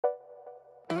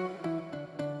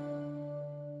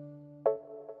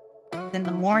in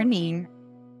the morning,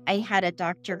 I had a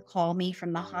doctor call me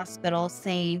from the hospital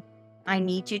saying, I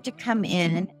need you to come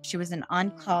in. She was an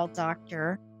on call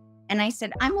doctor. And I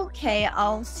said, I'm okay.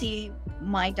 I'll see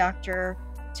my doctor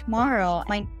tomorrow.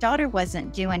 My daughter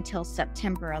wasn't due until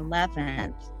September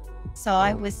 11th. So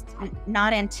I Oh, was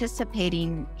not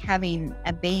anticipating having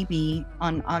a baby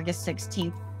on August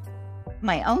 16th.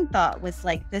 My own thought was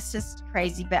like, this is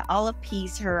crazy, but I'll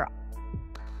appease her.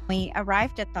 We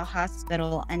arrived at the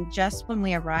hospital, and just when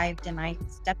we arrived and I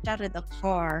stepped out of the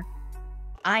car,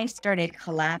 I started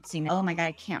collapsing. Oh my God,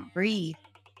 I can't breathe.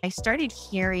 I started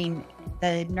hearing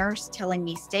the nurse telling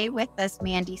me, stay with us,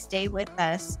 Mandi, stay with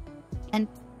us. And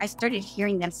I started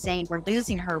hearing them saying, we're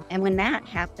losing her. And when that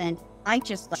happened, I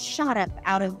just shot up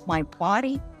out of my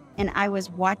body and I was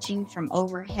watching from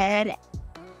overhead.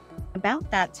 About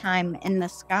that time in the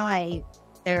sky,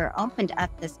 there opened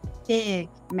up this big,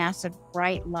 massive,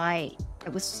 bright light.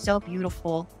 It was so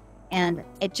beautiful. And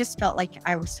it just felt like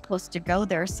I was supposed to go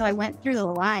there. So I went through the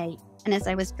light. And as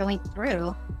I was going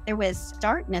through, there was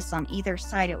darkness on either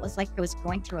side. It was like I was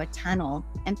going through a tunnel.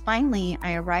 And finally,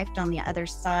 I arrived on the other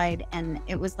side, and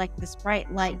it was like this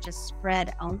bright light just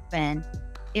spread open.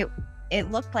 It it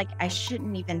looked like I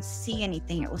shouldn't even see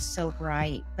anything. It was so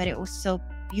bright, but it was so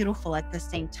beautiful at the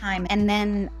same time. And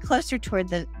then closer toward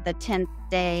the 10th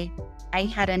day, I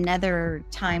had another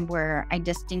time where I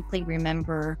distinctly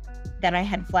remember that I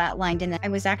had flatlined and I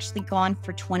was actually gone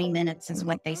for 20 minutes, is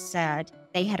what they said.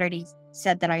 They had already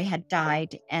said that I had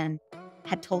died and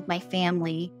had told my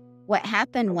family. What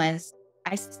happened was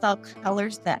I saw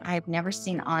colors that I've never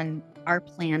seen on our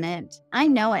planet. I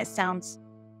know it sounds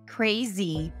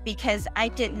crazy because I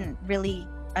didn't really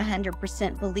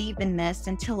 100% believe in this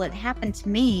until it happened to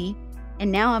me. And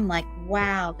now I'm like,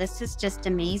 wow, this is just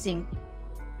amazing.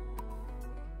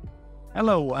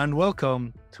 hello and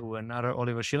welcome to another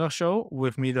Oliver Schiller show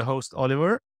with me, the host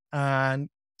Oliver. And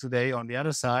today on the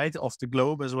other side of the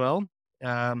globe as well,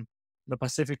 the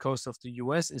Pacific coast of the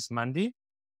US is Mandi.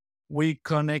 We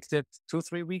connected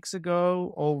 2-3 weeks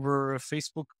ago over a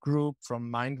Facebook group from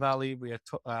Mind Valley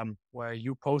where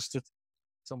you posted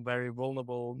some very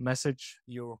vulnerable message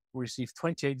you received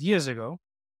 28 years ago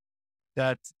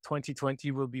that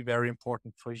 2020 will be very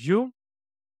important for you.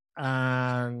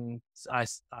 And I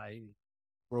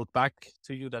wrote back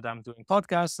to you that I'm doing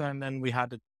podcasts, and then we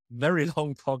had a very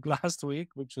long talk last week,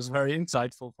 which was very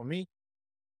insightful for me.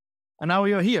 And now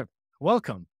you're here.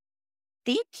 Welcome.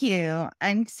 Thank you.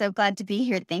 I'm so glad to be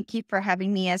here. Thank you for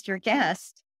having me as your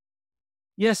guest.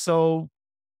 Yes, so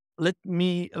let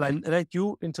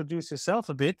you introduce yourself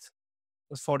a bit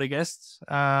for the guests.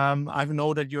 I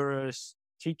know that you're a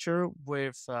teacher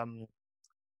with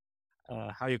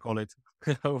how you call it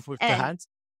with the And hands.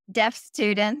 deaf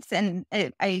students, and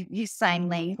I use sign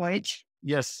language.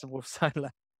 Yes, with sign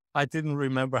language. I didn't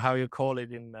remember how you call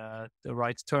it in the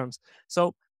right terms.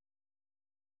 So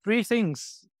 3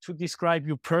 things to describe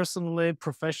you personally,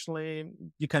 professionally.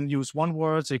 You can use one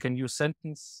word, so you can use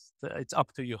sentence. It's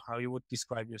up to you how you would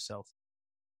describe yourself.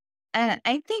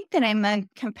 I think that I'm a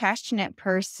compassionate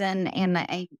person,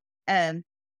 and um,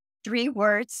 3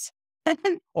 words,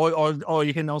 Or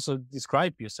you can also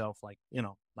describe yourself like,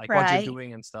 like what you're right?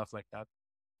 doing and stuff like that.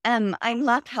 I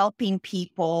love helping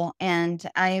people, and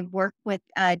I work with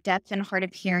deaf and hard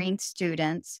of hearing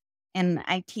students, and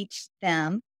I teach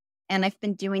them. And I've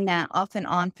been doing that off and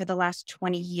on for the last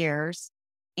 20 years.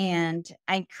 And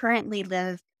I currently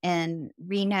live in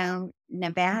Reno,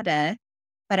 Nevada,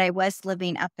 but I was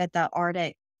living up at the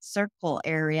Arctic Circle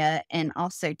area and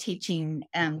also teaching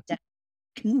deaf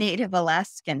Native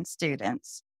Alaskan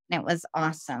students. And it was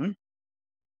awesome.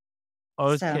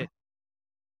 So, Okay.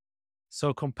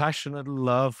 So compassionate,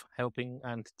 love, helping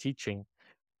and teaching.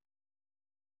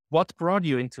 What brought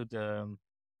you into the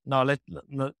no,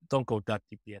 no, don't go that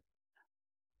deep yet.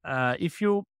 If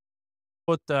you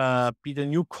would be the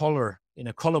new color in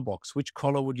a color box, which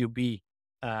color would you be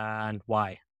and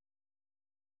why?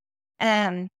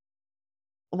 um,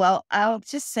 well, I'll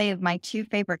just say my 2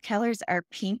 favorite colors are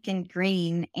pink and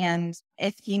green, and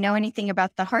if you know anything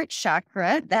about the heart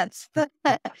chakra, that's the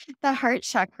the heart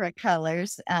chakra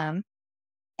colors, and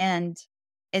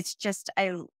it's just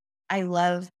I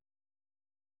love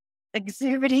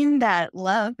exhibiting that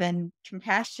love and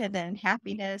compassion and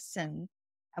happiness and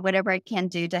whatever I can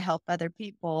do to help other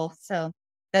people, so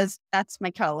that's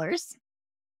my colors.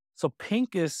 So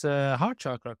pink is a heart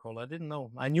chakra color. I didn't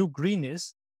know. I knew green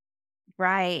is.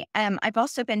 Right. I've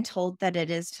also been told that it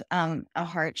is a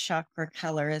heart chakra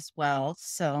color as well.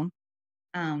 So,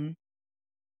 um,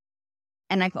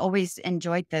 and I've always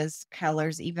enjoyed those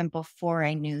colors even before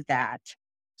I knew that.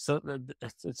 So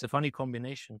it's a funny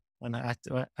combination when I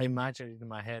imagine it in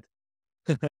my head.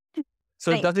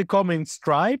 So I does it come in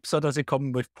stripes or does it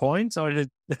come with points or is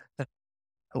it?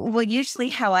 Well, usually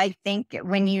how I think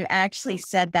when you actually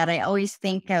said that, I always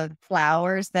think of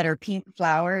flowers that are pink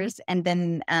flowers and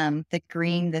then the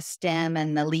green, the stem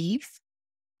and the leaf.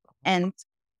 And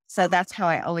so that's how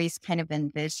I always kind of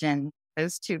envision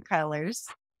those two colors.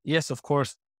 Yes, of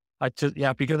course. I just,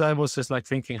 yeah, because I was just like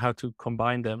thinking how to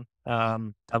combine them.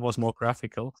 That was more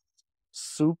graphical.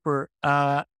 Super.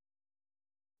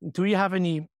 Do you have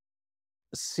any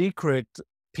secret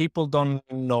people don't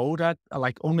know that?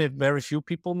 Like only very few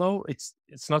people know. It's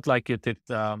not like you did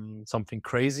something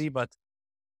crazy, but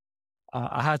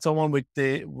I had someone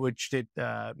which did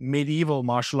medieval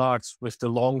martial arts with the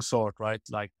long sword, right?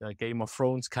 Like the Game of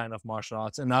Thrones kind of martial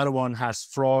arts. Another one has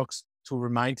frogs to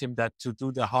remind him that to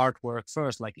do the hard work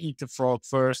first, like eat the frog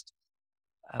first.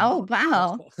 Um, Oh,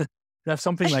 wow. you have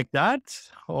something like that,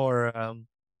 or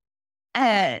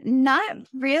Not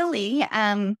really.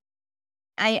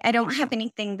 I don't have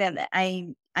anything that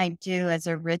I do as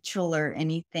a ritual or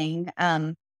anything.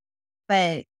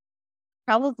 But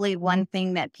probably one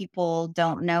thing that people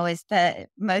don't know is that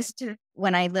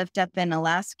when I lived up in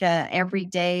Alaska, every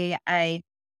day I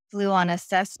flew on a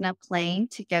Cessna plane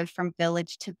to go from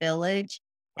village to village.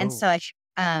 And oh, so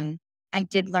I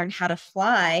did learn how to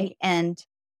fly, and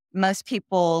most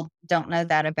people don't know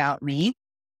that about me.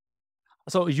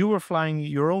 so you were flying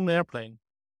your own airplane?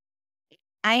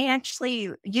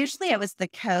 Usually I was the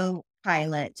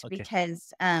co-pilot Okay.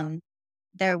 because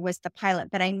there was the pilot,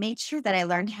 but I made sure that I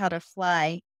learned how to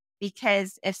fly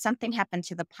because if something happened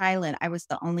to the pilot, I was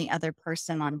the only other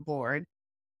person on board.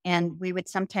 And we would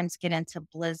sometimes get into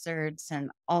blizzards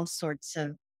and all sorts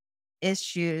of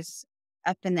issues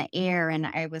up in the air. And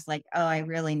I was like, oh, I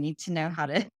really need to know how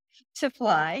to, to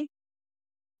fly.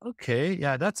 Okay,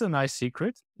 yeah, that's a nice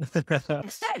secret.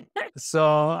 So,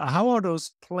 how are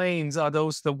those planes? Are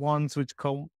those the ones which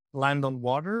come land on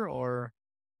water, or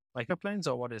like airplanes,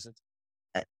 or what is it?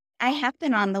 Uh, I have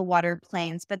been on the water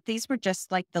planes, but these were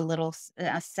just like the little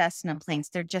Cessna planes.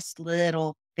 They're just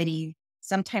little bitty.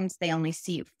 Sometimes they only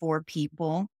seat four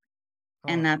people,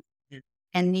 and Oh, that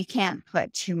and you can't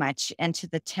put too much into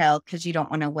the tail because you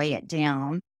don't want to weigh it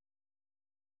down.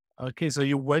 okay. So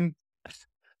you went.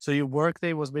 So your work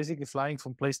day was basically flying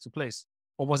from place to place,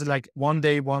 or was it like one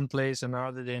day one place,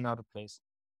 another day another place?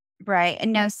 Right.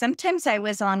 And no, sometimes I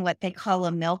was on what they call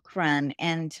a milk run,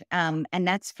 and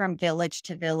that's from village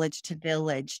to village to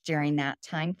village during that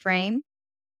time frame.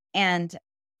 And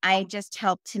I just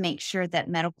helped to make sure that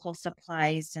medical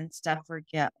supplies and stuff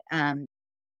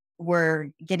were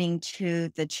getting to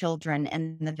the children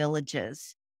in the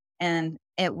villages. And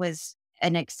it was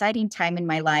an exciting time in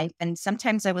my life. And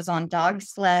sometimes I was on dog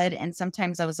sled and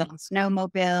sometimes I was on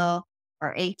snowmobile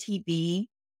or ATV.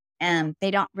 And they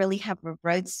don't really have a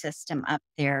road system up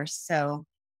there.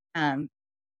 Um,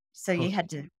 so you had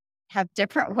Okay. to have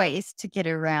different ways to get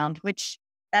around, which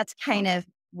that's kind of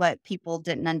what people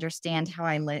didn't understand how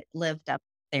I lived up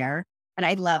there. But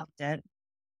I loved it.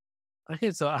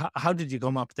 Okay. So how did you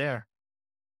come up there?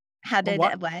 How Or did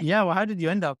what? it? What? Yeah. Well, how did you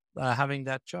end up having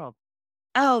that job?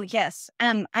 Oh, yes.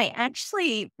 I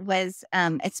actually was,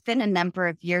 it's been a number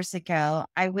of years ago.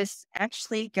 I was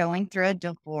actually going through a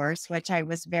divorce, which I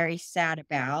was very sad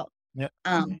about. Yeah.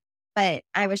 But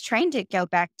I was trying to go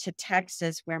back to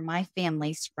Texas, where my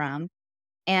family's from.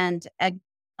 And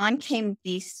on came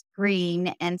the screen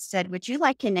and said, would you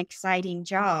like an exciting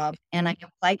job? And I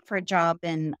applied for a job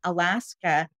in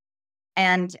Alaska.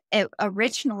 And it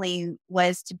originally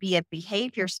was to be a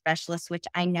behavior specialist, which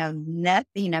I know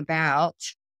nothing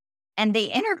about. And they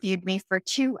interviewed me for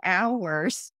 2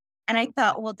 hours. And I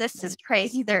thought, well, this is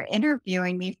crazy. They're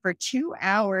interviewing me for 2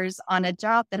 hours on a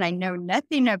job that I know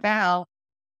nothing about.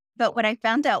 But when I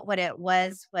found out what it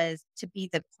was to be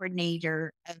the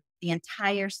coordinator of the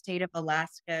entire state of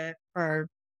Alaska for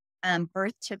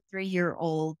birth to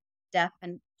 3-year-old deaf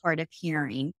and hard of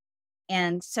hearing.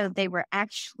 And so they were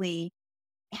actually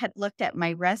had looked at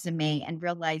my resume and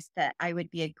realized that I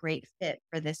would be a great fit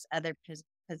for this other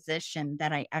position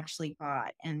that I actually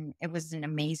got. And it was an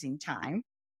amazing time.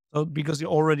 So because you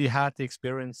already had the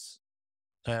experience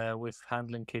with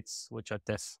handling kids which are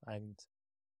deaf, and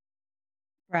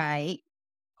Right.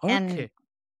 And, okay.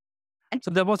 and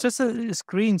So there was just a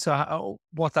screen. So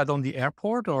was that on the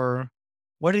airport, or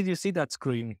where did you see that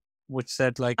screen which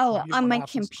said like oh, you on want to my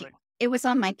have this computer, screen? it was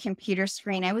on my computer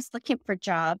screen. I was looking for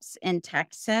jobs in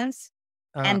Texas.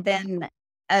 Uh, And then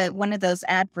one of those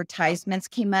advertisements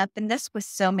came up. And this was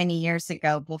so many years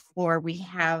ago before we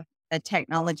have the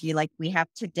technology like we have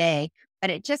today. But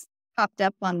it just popped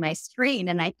up on my screen,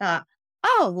 and I thought,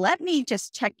 oh, let me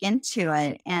just check into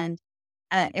it. And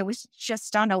it was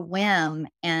just on a whim,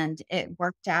 and it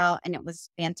worked out, and it was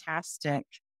fantastic.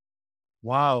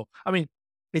 Wow. I mean,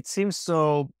 it seems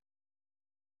so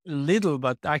little,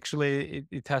 but actually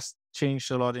it has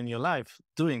changed a lot in your life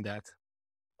doing that.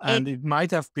 It And it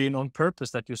might have been on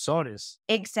purpose that you saw this.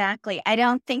 Exactly. I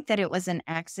don't think that it was an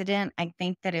accident. I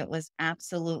think that it was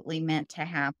absolutely meant to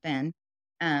happen.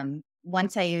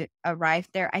 Once I arrived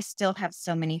there, I still have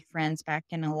so many friends back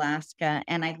in Alaska,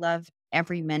 and I love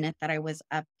every minute that I was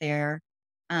up there.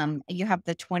 You have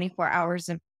the 24 hours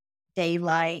of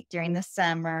daylight during the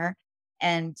summer,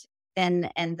 and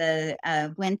then in the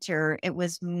winter, it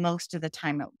was most of the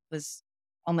time it was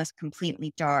almost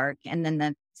completely dark, and then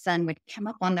the sun would come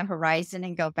up on the horizon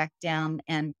and go back down.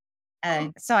 And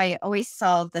so I always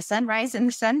saw the sunrise and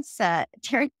the sunset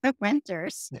during the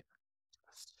winters. Yeah.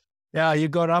 Yeah, you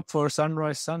got up for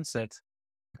sunrise, sunset.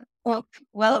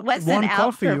 Well, it wasn't One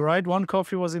out coffee, for. right? One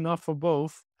coffee was enough for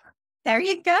both. There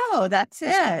you go. That's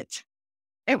it.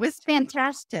 It was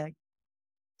fantastic.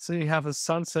 So you have a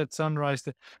sunset, sunrise.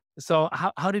 So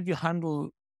how did you handle?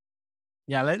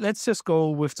 Yeah, let's just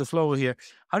go with the flow here.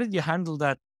 How did you handle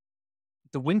that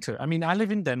the winter? I mean, I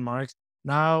live in Denmark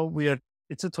now.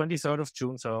 It's the 23rd of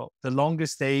June, so the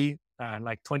longest day,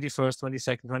 like 21st,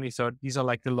 22nd, 23rd. These are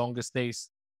like the longest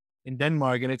days in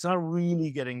Denmark, and it's not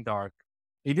really getting dark.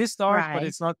 It is dark, but Right.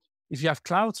 it's not. If you have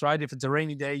clouds, right? If it's a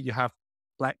rainy day, you have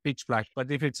black, pitch black.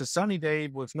 But if it's a sunny day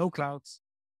with no clouds,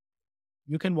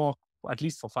 you can walk at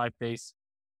least for 5 days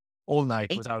all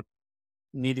night E- without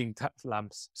needing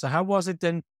lamps. So how was it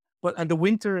then? But and the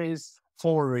winter is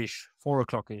 4-ish, 4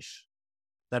 o'clock-ish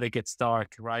that it gets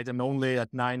dark, right? And only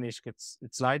at 9-ish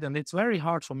it's light, and it's very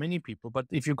hard for many people. But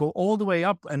if you go all the way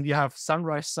up and you have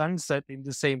sunrise, sunset in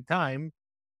the same time,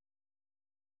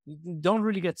 you don't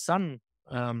really get sun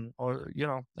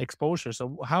or exposure.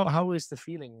 So how is the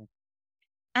feeling?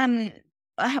 Um,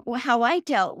 how I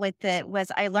dealt with it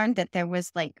was I learned that there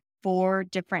was like four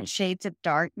different shades of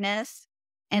darkness,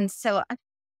 and so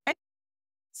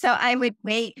I would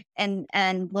wait and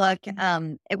look.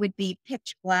 It would be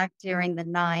pitch black during the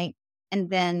night, and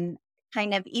then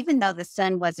kind of even though the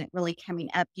sun wasn't really coming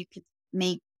up, you could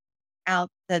make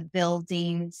out the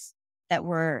buildings that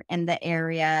were in the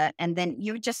area, and then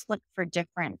you would just look for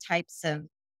different types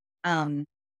um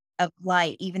of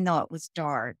light, even though it was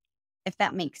dark, if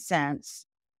that makes sense.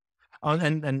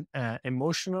 And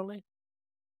emotionally.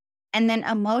 And then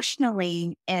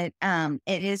emotionally, it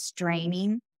is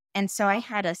draining. And so I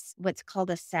had what's called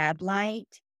a sad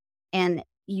light, and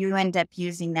you end up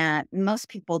using that. Most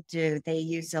people do. They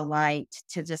use a light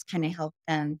to just kind of help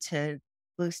them to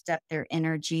boost up their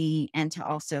energy and to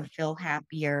also feel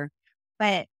happier.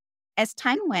 But as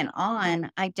time went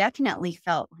on, I definitely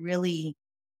felt really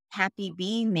happy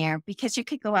being there because you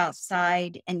could go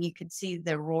outside and you could see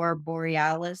the aurora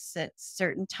borealis at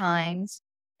certain times.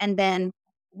 And then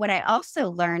what I also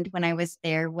learned when I was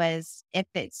there was if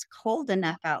it's cold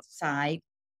enough outside,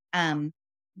 um,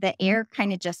 the air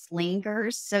kind of just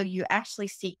lingers. So you actually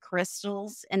see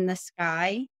crystals in the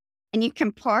sky, and you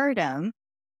can part them.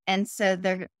 And so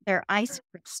they're ice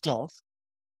crystals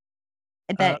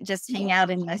Uh, that just hang out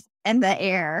in the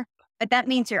air. But that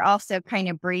means you're also kind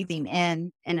of breathing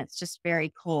in, and it's just very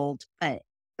cold. But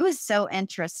it was so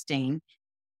interesting.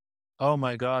 oh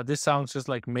my God, this sounds just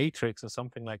like Matrix or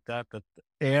something like that. That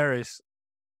the air is,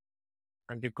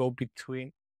 and you go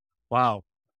between. Wow.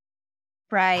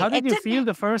 Right. How did It you didn't feel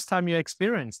the first time you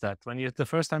experienced that? When the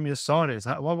first time you saw this,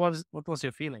 what was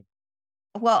your feeling?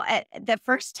 Well, at the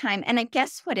first time, and I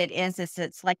guess what it is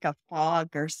it's like a fog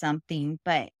or something,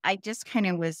 but I just kind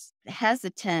of was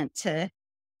hesitant to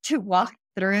walk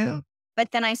through.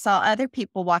 But then I saw other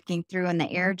people walking through, and the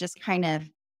air just kind of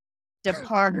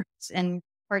departs and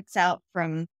parts out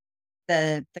from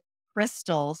the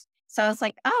crystals. So I was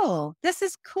like, "Oh, this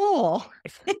is cool."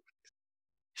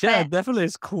 Yeah, But it definitely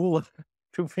is cool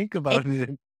to think it about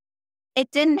it.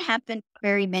 it didn't happen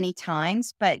very many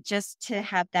times, but just to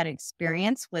have that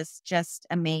experience was just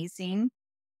amazing.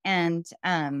 And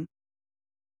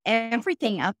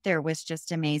everything up there was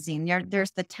just amazing.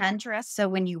 There's the tundra, so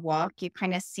when you walk, you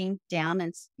kind of sink down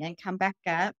and come back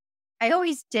up. I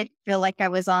always did feel like I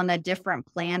was on a different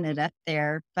planet up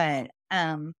there, but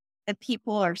the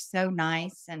people are so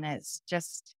nice, and it's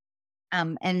just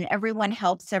and everyone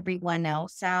helps everyone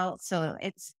else out, so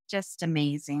it's just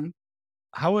amazing.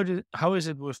 How is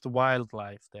it with the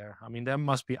wildlife there? I mean, there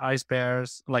must be ice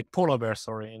bears, like polar bears,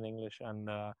 sorry, in English, and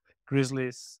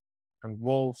grizzlies and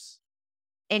wolves.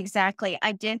 Exactly.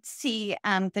 I did see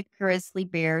the grizzly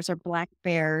bears or black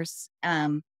bears.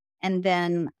 And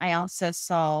then I also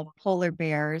saw polar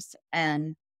bears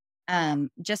and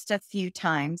just a few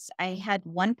times. I had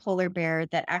one polar bear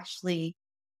that actually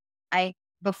I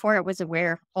before I was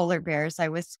aware of polar bears, I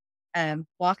was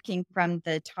walking from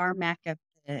the tarmac of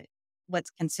what's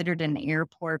considered an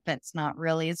airport, but it's not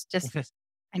really. It's just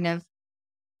kind of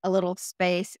a little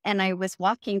space. And I was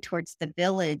walking towards the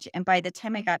village. And by the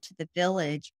time I got to the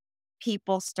village,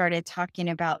 people started talking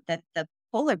about that the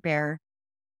polar bear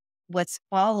was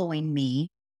following me.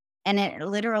 And it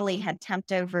literally had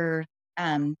tipped over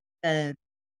the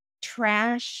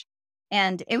trash.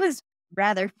 And it was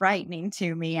rather frightening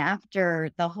to me after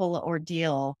the whole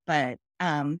ordeal. But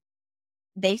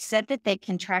they said that they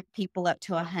can track people up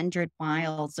to 100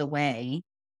 miles away.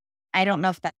 I don't know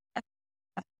if that's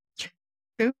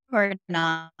true or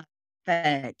not,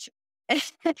 but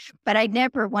but I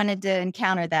never wanted to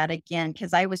encounter that again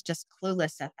because I was just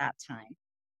clueless at that time.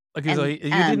 Okay, so you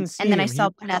didn't And see then I him. saw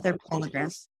another polar bear.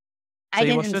 So I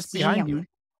he was didn't just see behind you. him.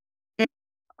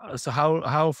 So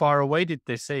how far away did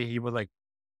they say he was? Like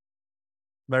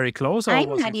very close, or I'm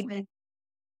was not he? even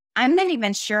I'm not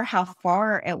even sure how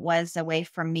far it was away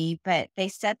from me, but they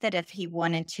said that if he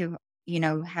wanted to,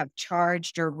 have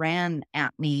charged or ran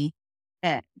at me,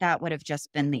 that would have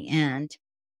just been the end.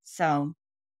 So,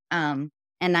 um,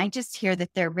 and I just hear that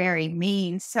they're very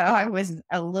mean. So I was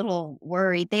a little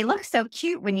worried. They look so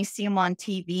cute when you see them on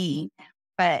TV,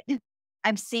 but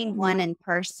I've seen one in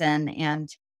person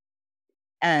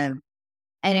um,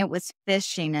 and it was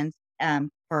fishing and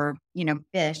for,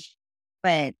 fish,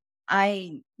 but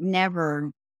I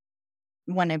never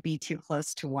wanna be too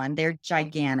close to one. They're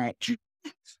gigantic.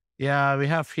 Yeah, we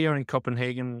have here in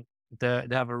Copenhagen. They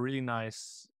have a really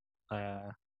nice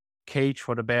uh, cage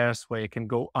for the bears where you can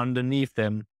go underneath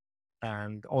them,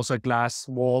 and also a glass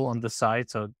wall on the side,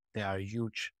 so they are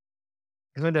huge.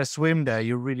 'Cause when they swim there,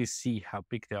 you really see how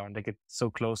big they are, and they get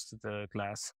so close to the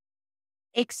glass.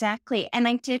 Exactly, and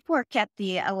I did work at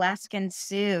the Alaskan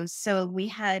Zoo, so we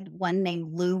had one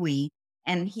named Louie,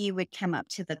 and he would come up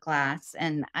to the glass,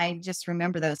 and I just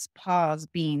remember those paws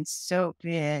being so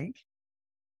big.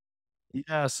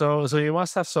 Yeah, so you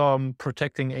must have some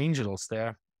protecting angels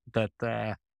there that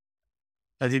that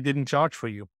he didn't charge for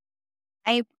you.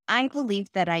 I believe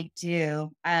that I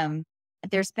do.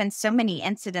 There's been so many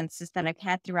incidences that I've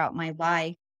had throughout my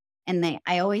life, and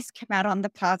I always come out on the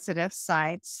positive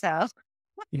side, so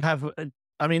You have,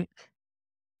 I mean,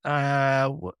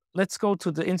 let's go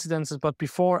to the incidences. But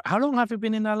before, how long have you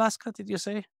been in Alaska? Did you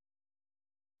say?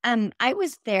 I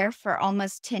was there for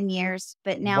almost 10 years,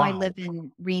 but now I Wow. live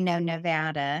in Reno,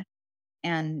 Nevada,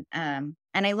 and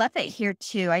I love it here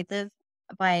too. I live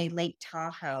by Lake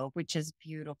Tahoe, which is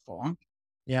beautiful.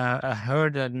 Yeah, I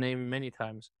heard that name many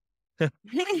times.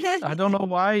 I don't know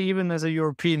why, even as a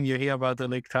European, you hear about the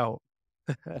Lake Tahoe.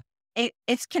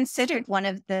 It's considered one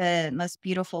of the most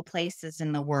beautiful places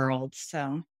in the world,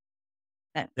 so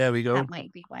that There we that go.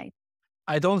 might be why.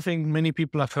 I don't think many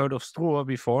people have heard of Struer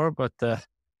before, but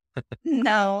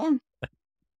No.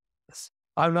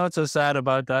 I'm not so sad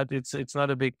about that. It's not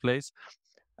a big place.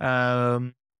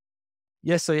 Um,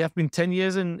 yes, so you have been 10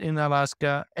 years in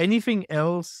Alaska. Anything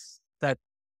else that,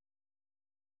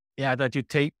 yeah, that you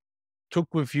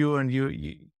took with you, and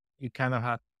you kind of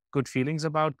had good feelings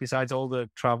about, besides all the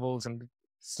travels and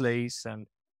sleighs and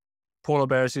polar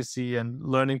bears you see and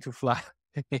learning to fly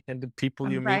and the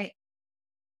people you meet? Right.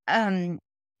 Um,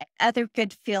 Other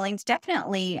good feelings,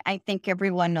 definitely, I think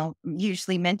everyone will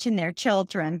usually mention their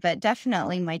children, but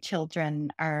definitely my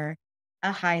children are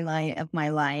a highlight of my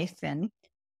life, and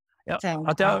Yeah. so,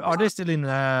 Are they still in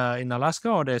Alaska,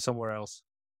 or are they somewhere else?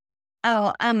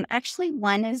 actually,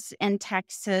 one is in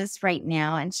Texas right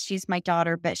now, and she's my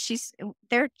daughter, but she's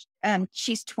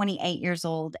 28 years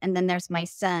old, and then there's my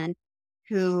son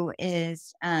who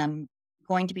is,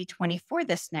 going to be 24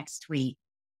 this next week,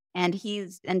 and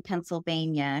he's in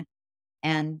Pennsylvania,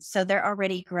 and so they're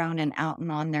already grown and out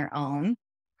and on their own.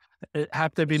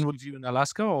 Have they been with you in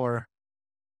Alaska, or?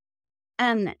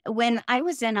 When I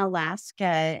was in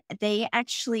Alaska, they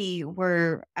actually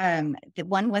were, the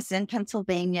one was in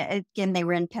Pennsylvania. Again, they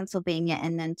were in Pennsylvania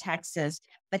and then Texas,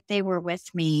 but they were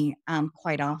with me,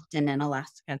 quite often in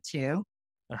Alaska too.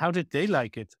 And how did they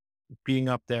like it being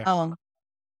up there? Oh,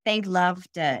 they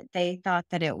loved it. They thought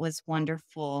that it was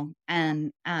wonderful.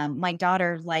 And, my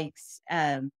daughter likes,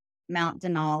 Mount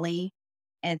Denali.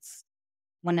 It's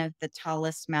one of the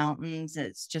tallest mountains.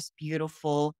 It's just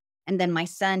beautiful. And then my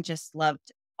son just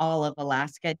loved all of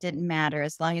Alaska. It didn't matter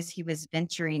as long as he was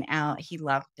venturing out, he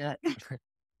loved it.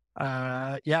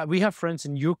 Yeah, we have friends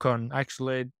in Yukon.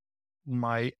 Actually,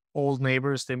 my old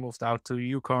neighbors, they moved out to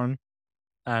Yukon,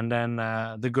 and then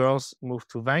the girls moved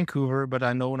to Vancouver. But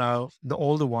I know now the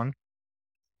older one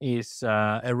is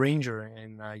a ranger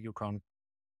in Yukon.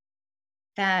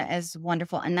 That is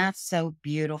wonderful, and that's so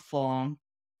beautiful.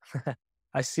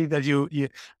 I see that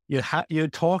you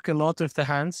talk a lot with the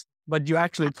hands, but you're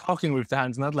actually talking with the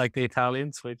hands, not like the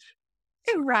Italians, which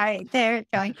Right, they're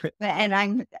going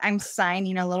and I'm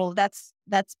signing a little that's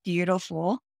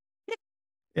beautiful.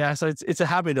 yeah. So it's a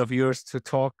habit of yours to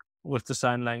talk with the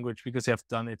sign language because you have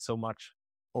done it so much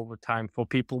over time for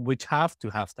people which have to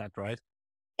have that, right?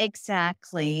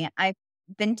 Exactly. I've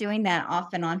been doing that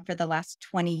off and on for the last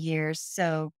 20 years,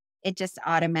 so it just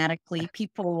automatically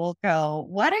people will go,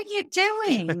 "What are you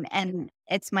doing?" And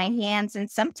it's my hands, and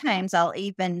sometimes I'll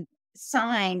even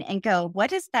sign and go,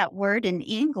 "What is that word in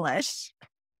English?"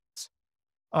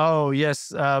 Oh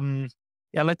yes.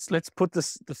 Yeah. Let's put the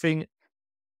thing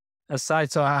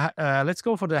aside. So let's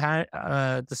go for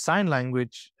the sign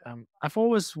language. I've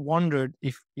always wondered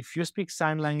if you speak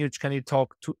sign language, can you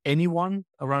talk to anyone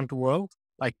around the world,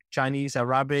 like Chinese,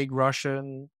 Arabic,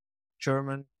 Russian,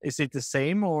 German? Is it the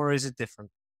same or is it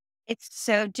different? It's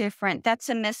so different. That's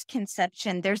a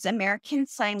misconception. There's American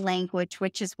Sign Language,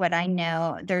 which is what I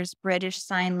know. There's British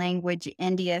Sign Language,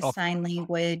 India Oh, Sign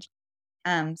Language,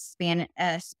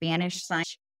 Spanish Sign,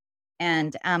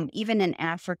 and even in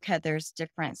Africa, there's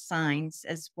different signs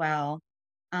as well.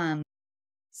 Um,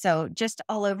 so just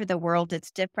all over the world,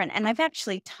 it's different. And I've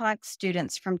actually taught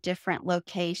students from different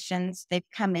locations. They've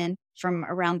come in from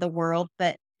around the world.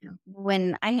 But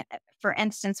for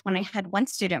instance, when I had one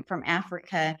student from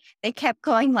Africa, they kept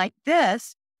going like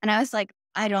this. And I was like,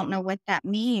 I don't know what that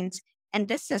means. And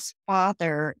this is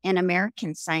father in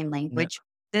American Sign yeah. Language.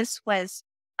 This was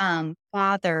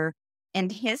father in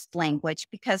his language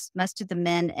because most of the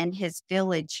men in his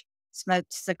village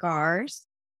smoked cigars.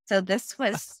 So this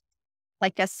was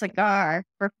like a cigar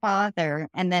for father,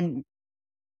 and then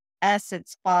us,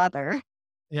 it's father.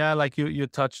 Yeah, like you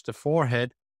touch the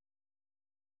forehead,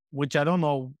 which I don't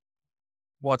know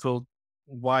what will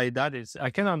why that is. I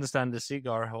can understand the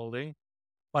cigar holding,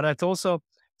 but it's also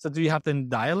so do you have then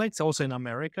dialects also in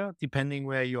America, depending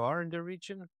where you are in the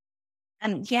region?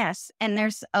 And yes, and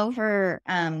there's over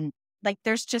like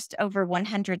there's just over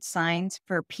 100 signs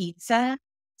for pizza.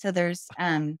 So there's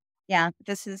yeah,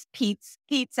 this is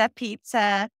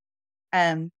pizza.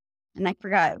 Um and I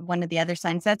forgot one of the other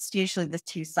signs. That's usually the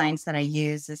two signs that I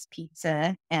use is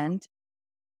pizza and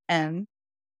um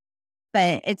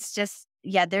but it's just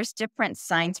yeah, there's different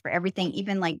signs for everything,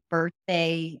 even like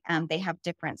birthday, they have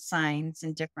different signs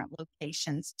in different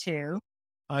locations too.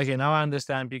 Okay, now I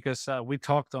understand because we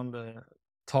talked on the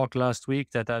talk last week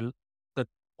that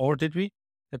or did we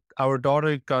that our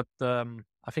daughter got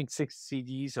I think 6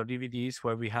 CDs or DVDs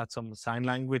where we had some sign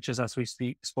languages as we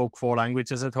spoke 4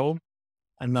 languages at home,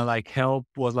 and then like help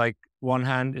was like one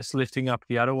hand is lifting up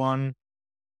the other one,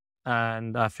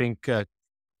 and I think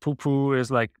poo poo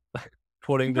is like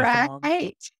putting the thumb,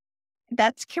 Right.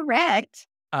 That's correct.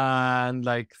 and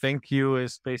like thank you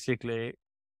is basically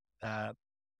uh,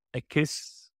 a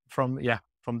kiss from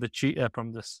from the cheek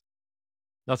from this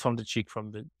not from the cheek,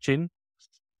 from the chin.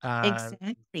 And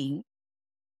Exactly.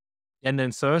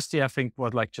 then thirsty, I think,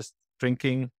 was like just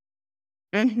drinking.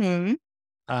 Mhm.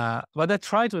 But I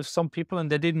tried with some people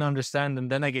and they didn't understand,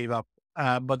 and then I gave up.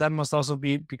 But that must also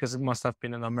be because it must have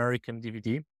been an American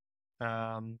DVD.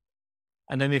 Um,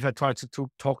 and then if I try to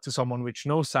talk to someone which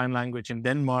knows sign language in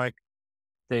Denmark,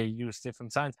 they use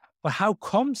different signs. But how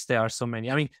comes there are so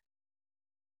many? I mean,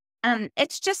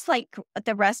 It's just like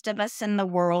the rest of us in the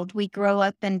world. We grow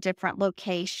up in different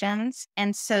locations.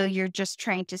 And so you're just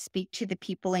trying to speak to the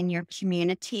people in your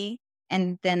community.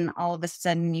 And then all of a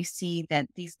sudden you see that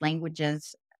these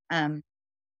languages um,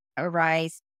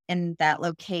 arise in that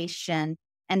location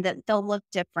and that they'll look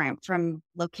different from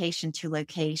location to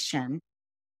location.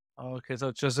 okay, so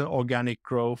it's just an organic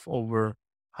growth over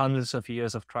hundreds of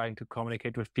years of trying to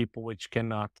communicate with people which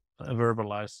cannot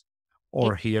verbalize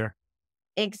or hear.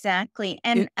 Exactly,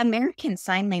 and American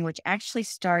Sign Language actually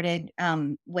started,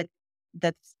 with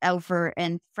the over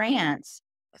in France.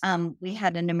 We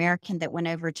had an American that went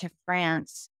over to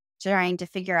France trying to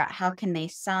figure out how can they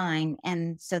sign,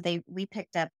 and so we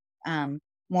picked up,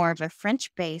 more of a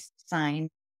French-based sign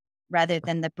rather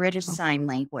than the British Sign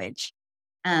Language.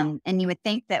 And you would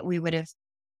think that we would have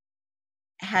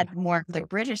had more of the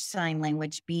British Sign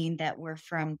Language being that we're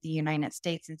from the United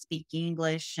States and speak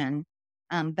English and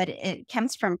but it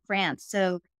comes from France.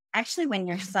 So actually when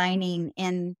you're signing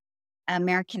in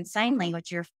American Sign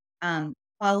Language, you're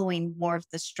following more of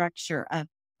the structure of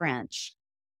French.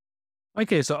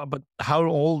 Okay, so but how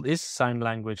old is sign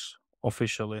language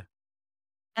officially?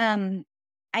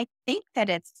 I think that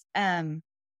it's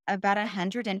about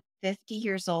 150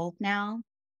 years old now,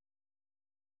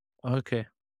 Okay.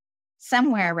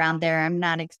 somewhere around there. I'm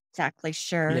not exactly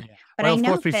Yeah, sure, yeah. but Well, I of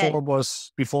course, know that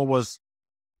before was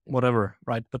whatever,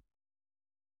 right? But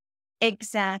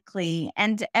exactly.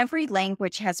 And every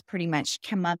language has pretty much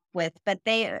come up with, but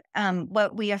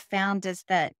what we have found is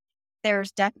that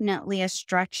there's definitely a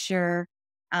structure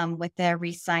with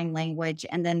every sign language.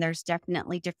 And then there's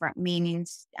definitely different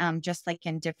meanings, just like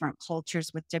in different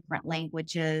cultures with different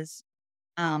languages.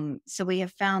 So we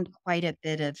have found quite a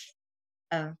bit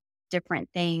of different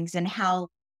things and how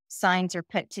signs are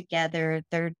put together.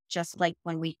 They're just like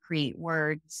when we create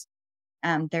words,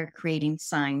 they're creating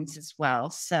signs as well.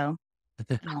 So,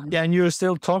 um, yeah, and you're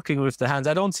still talking with the hands.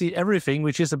 I don't see everything,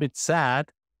 which is a bit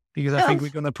sad because I think oh, we're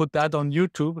gonna put that on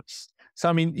YouTube. So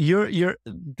I mean,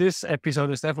 this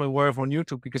episode is definitely worth on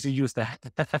YouTube because you use the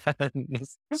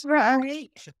hands.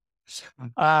 right.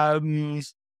 Um,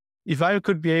 if I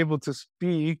could be able to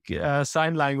speak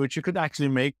sign language, you could actually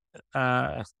make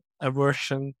a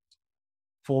version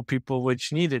for people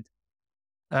which need it.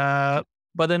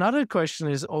 But another question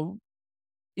is,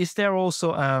 is there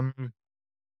also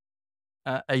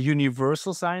a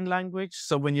universal sign language?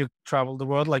 So when you travel the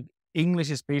world, like English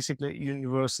is basically a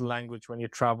universal language when you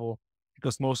travel,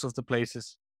 because most of the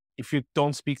places, if you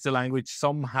don't speak the language,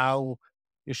 somehow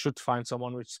you should find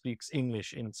someone which speaks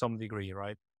English in some degree,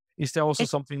 right? Is there also It,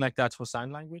 something like that for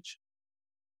sign language?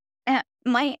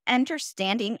 my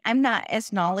understanding, I'm not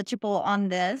as knowledgeable on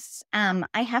this.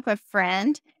 I have a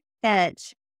friend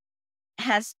that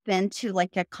has been to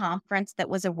like a conference that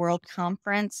was a world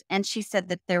conference, and she said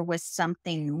that there was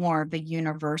something more of a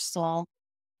universal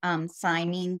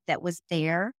signing that was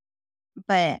there.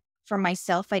 But for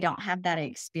myself, I don't have that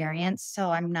experience,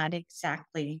 so I'm not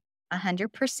exactly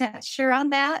 100% sure on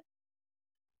that.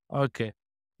 Okay.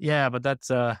 Yeah, but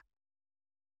that's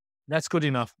good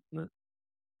enough.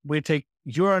 We take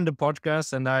you're on the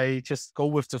podcast and I just go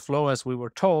with the flow as we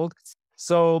were told.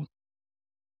 So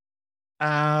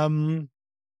um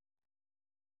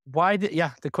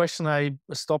the question I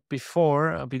stopped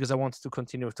before because I wanted to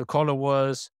continue with the caller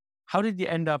was how did you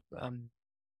end up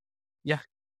yeah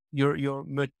your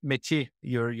métier,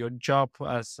 your job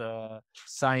as a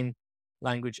sign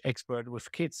language expert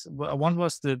with kids? What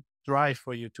was the drive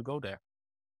for you to go there?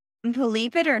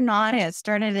 Believe it or not, it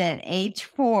started at age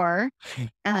 4.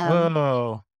 Um,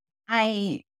 Whoa.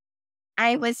 I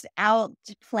I was out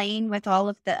playing with all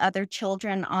of the other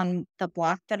children on the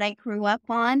block that I grew up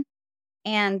on,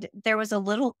 and there was a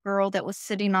little girl that was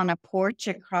sitting on a porch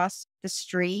across the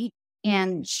street,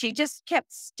 and she just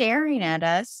kept staring at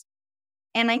us,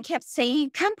 and I kept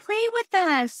saying, "Come play with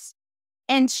us."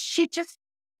 And she just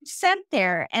sat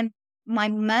there, and my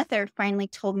mother finally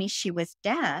told me she was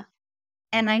deaf,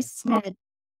 and I said,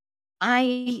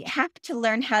 "I have to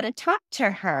learn how to talk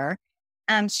to her."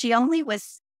 She only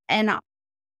was in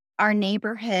our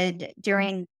neighborhood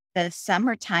during the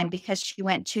summertime because she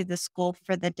went to the school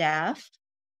for the deaf,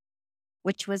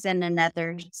 which was in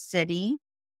another city.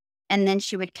 And then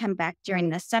she would come back during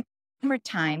the summer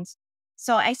times.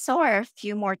 So I saw her a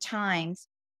few more times.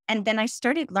 And then I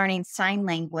started learning sign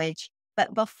language.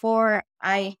 But before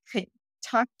I could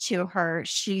talk to her,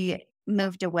 she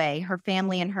moved away. Her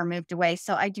family and her moved away.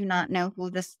 So I do not know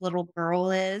who this little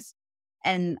girl is.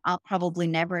 And I'll probably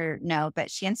never know,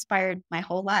 but she inspired my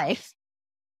whole life.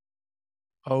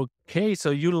 Okay, so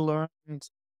you learned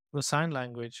the sign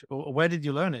language. Where did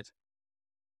you learn it?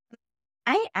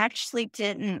 I actually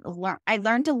didn't learn. I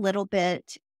learned a little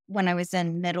bit when I was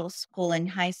in middle school and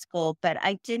high school, but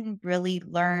I didn't really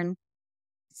learn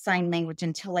sign language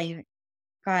until I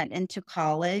got into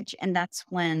college. And that's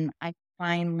when I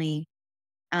finally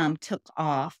took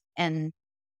off and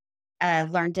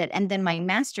learned it. And then my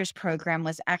master's program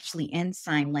was actually in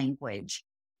sign language.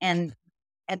 And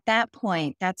at that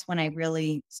point, that's when I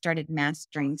really started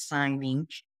mastering signing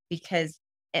because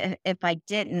if I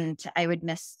didn't, I would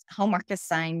miss homework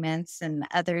assignments and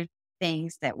other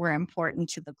things that were important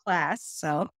to the class.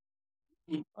 So,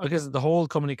 Because the whole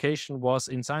communication was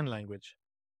in sign language.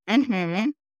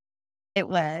 mhm, it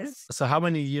was. So how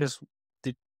many years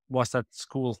did was that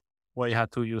school where you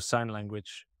had to use sign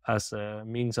language as a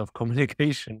means of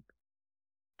communication?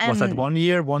 Was that Um, 1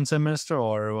 year, one semester,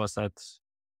 or was that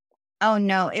oh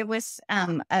no, it was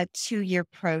a 2-year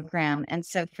program. And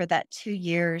so for that 2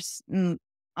 years,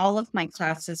 all of my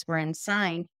classes were in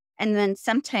sign. And then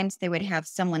sometimes they would have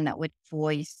someone that would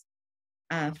voice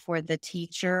for the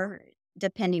teacher,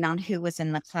 depending on who was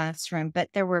in the classroom. But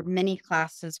there were many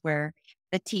classes where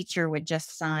the teacher would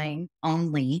just sign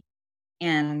only,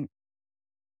 and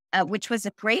which was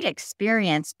a great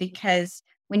experience because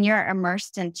when you're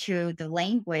immersed into the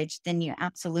language, then you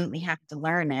absolutely have to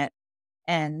learn it.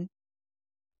 And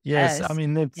Yes, I as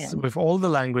mean, it's yeah. with all the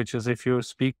languages, if you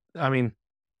speak, I mean,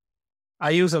 I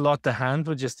use a lot the hand,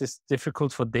 which is this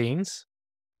difficult for Danes.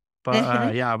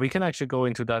 But yeah, we can actually go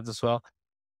into that as well.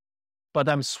 But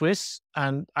I'm Swiss,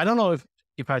 and I don't know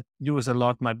if I use a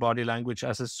lot my body language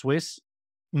as a Swiss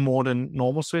more than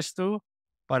normal Swiss do.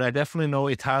 But I definitely know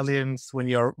Italians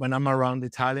when I'm around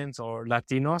Italians or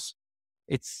Latinos,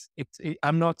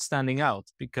 I'm not standing out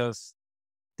because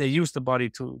they use the body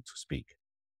to speak.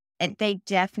 And they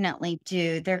definitely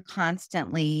do. They're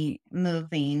constantly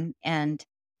moving. And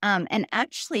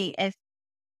actually, if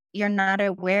you're not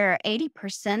aware,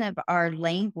 80% of our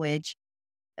language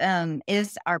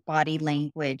is our body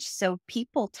language. So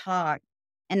people talk,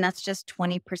 and that's just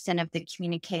 20% of the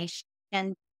communication.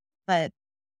 But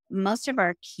most of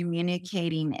our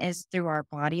communicating is through our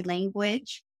body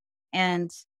language. And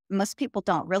most people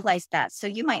don't realize that. So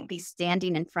you might be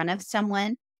standing in front of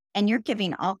someone and you're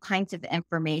giving all kinds of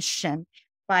information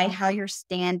by how you're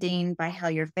standing, by how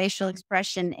your facial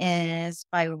expression is,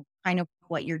 by kind of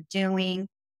what you're doing.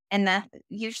 And that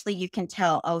usually you can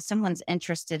tell, oh, someone's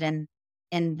interested in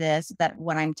this, that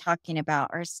what I'm talking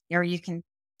about, or you can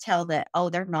tell that, oh,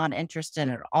 they're not interested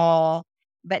at all,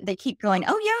 but they keep going,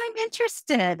 "Oh, yeah, I'm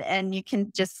interested." And you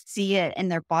can just see it in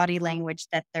their body language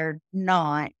that they're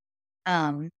not.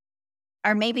 Um,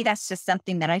 or maybe that's just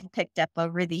something that I've picked up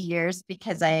over the years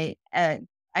because I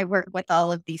work with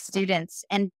all of these students,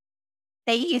 and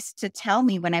they used to tell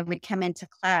me when I would come into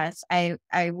class, I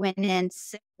went in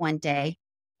sick one day,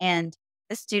 and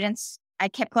the students, I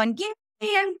kept going, "Yeah,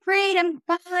 I'm great, I'm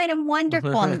fine, I'm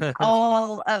wonderful." And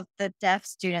all of the deaf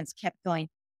students kept going,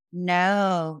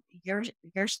 "No, you're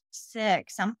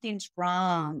sick. Something's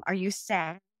wrong. Are you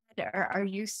sad or are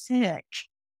you sick?"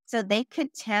 So they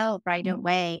could tell right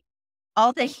away.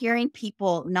 All the hearing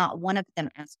people, not one of them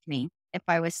asked me if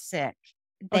I was sick.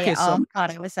 They Okay, all so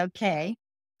thought I was okay.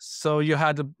 you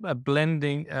had a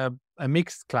blending, a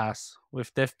mixed class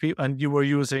with deaf people, and you were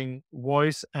using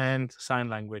voice and sign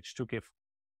language to give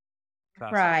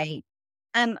classes. Right.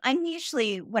 I'm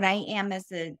usually what I am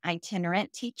as an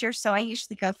itinerant teacher, so I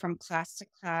usually go from class to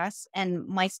class, and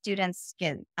my students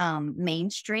get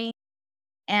mainstream.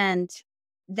 And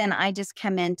then I just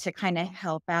come in to kind of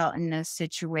help out in those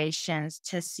situations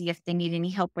to see if they need any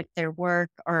help with their work,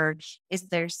 or is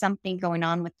there something going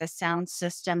on with the sound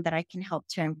system that I can help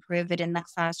to improve it in the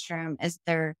classroom? Is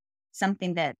there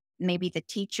something that maybe the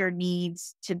teacher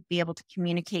needs to be able to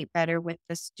communicate better with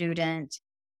the student?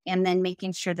 And then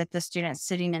making sure that the student's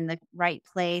sitting in the right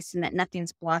place and that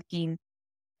nothing's blocking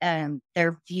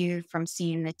their view from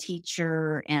seeing the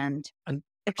teacher. And And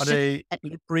it's are just, they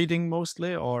lip reading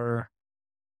mostly, or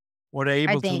were they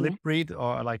are able to lip they? read,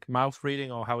 or like mouth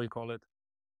reading, or how we call it?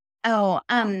 Oh,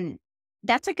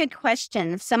 that's a good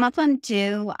question. Some of them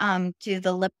do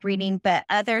the lip reading, but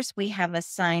others we have a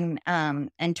sign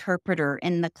interpreter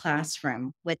in the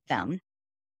classroom with them.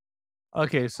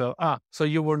 Okay, so so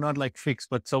you were not like fixed,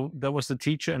 but so there was the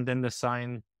teacher and then the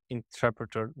sign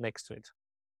interpreter next to it.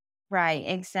 Right,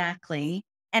 exactly.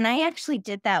 And I actually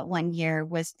did that one year,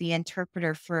 was the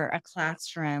interpreter for a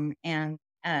classroom, and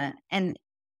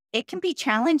it can be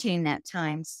challenging at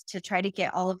times to try to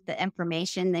get all of the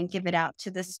information, then give it out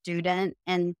to the student.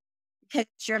 And because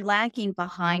you're lagging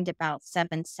behind about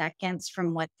 7 seconds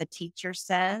from what the teacher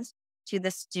says to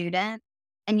the student.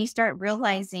 And you start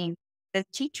realizing the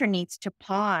teacher needs to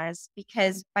pause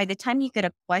because by the time you get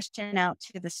a question out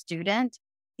to the student,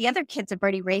 the other kids have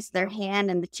already raised their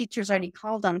hand and the teacher's already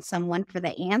called on someone for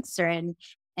the answer. And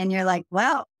you're like,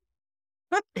 well,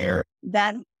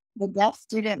 that the deaf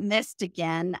student missed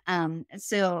again.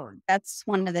 So that's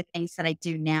one of the things that I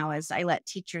do now is I let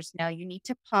teachers know you need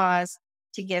to pause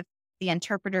to give the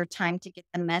interpreter time to get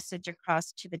the message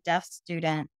across to the deaf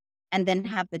student, and then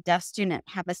have the deaf student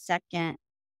have a second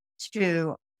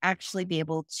to actually be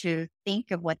able to think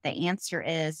of what the answer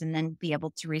is and then be able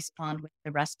to respond with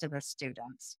the rest of the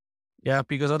students. Yeah,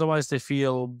 because otherwise they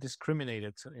feel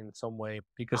discriminated in some way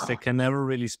because they can never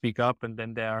really speak up, and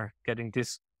then they are getting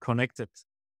disconnected,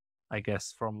 I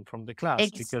guess, from the class.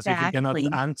 Because if you cannot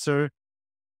Exactly. answer,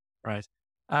 right?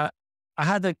 Uh, I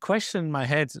had a question in my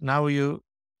head. Now you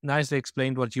nicely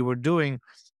explained what you were doing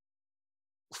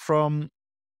from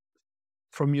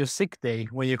your sick day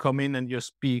when you come in and you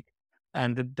speak,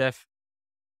 and the deaf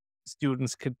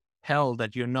students could tell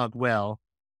that you're not well.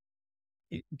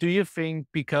 Do you think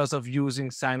because of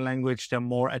using sign language, they're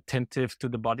more attentive to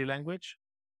the body language?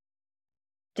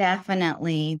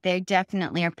 Definitely. They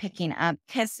definitely are picking up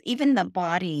because even the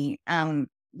body,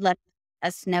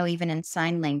 us know, even in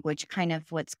sign language, kind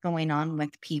of what's going on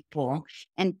with people.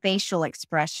 And facial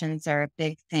expressions are a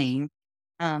big thing,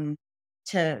 um,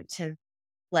 to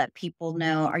let people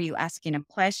know, are you asking a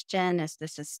question? Is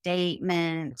this a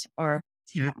statement or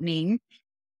what's happening?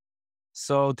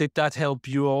 So did that help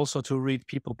you also to read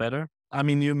people better? I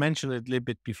mean, you mentioned it a little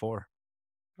bit before.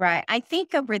 Right. I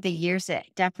think over the years it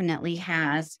definitely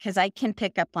has, because I can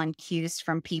pick up on cues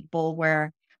from people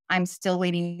where I'm still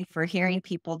waiting for hearing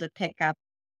people to pick up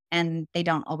and they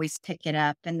don't always pick it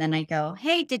up. And then I go,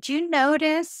 "Hey, did you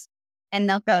notice?" And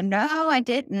they'll go, "No, I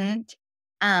didn't."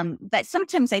 But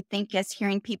sometimes I think as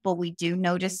hearing people, we do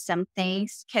notice some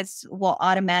things because we'll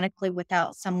automatically,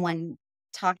 without someone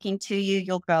talking to you,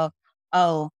 you'll go,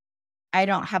 "Oh, I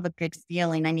don't have a good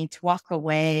feeling. I need to walk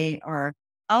away." Or,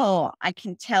 "Oh, I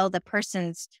can tell the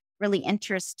person's really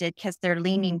interested because they're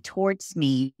leaning towards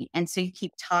me." And so you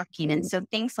keep talking. And so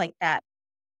things like that,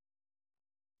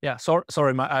 Yeah. Sorry,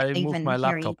 I moved even my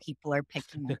hearing laptop. people are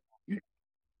picking up.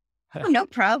 Oh, no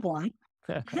problem.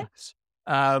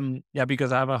 Yeah,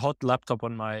 because I have a hot laptop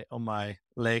on my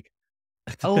leg.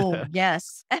 Oh,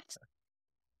 yes.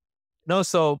 No,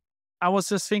 so I was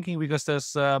just thinking because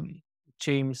there's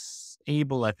James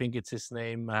Abel, I think it's his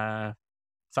name,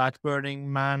 Fat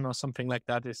Burning Man or something like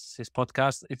that is his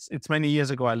podcast. It's many years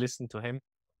ago I listened to him,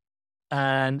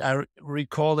 and I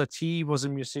recall that he was a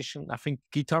musician, I think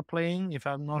guitar playing, if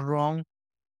I'm not wrong,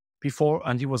 before,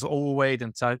 and he was overweight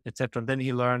and etc. And then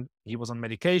he learned he was on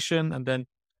medication, and then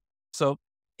so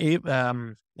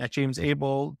James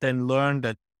Abel then learned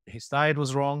that his diet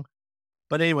was wrong.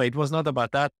 But anyway, it was not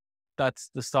about that. That's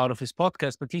the start of his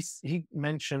podcast. But he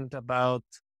mentioned about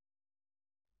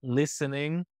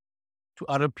listening to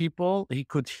other people. He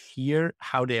could hear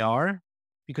how they are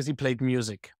because he played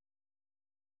music.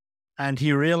 And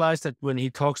he realized that when he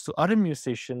talks to other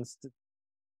musicians,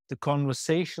 the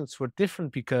conversations were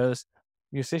different because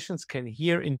musicians can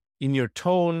hear in your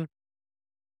tone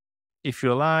if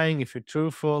you're lying, if you're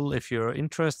truthful, if you're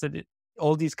interested,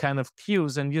 all these kind of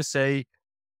cues. And you say,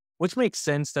 which makes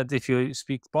sense that if you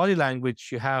speak body language,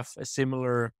 you have a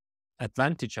similar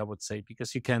advantage, I would say,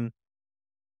 because you can,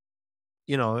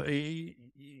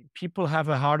 people have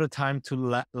a harder time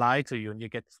to lie to you and you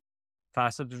get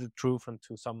faster to the truth and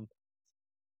to some.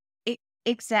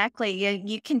 Exactly.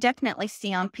 You can definitely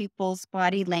see on people's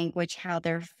body language how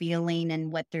they're feeling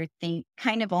and what they're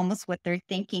kind of almost what they're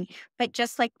thinking. But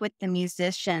just like with the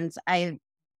musicians, I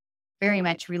very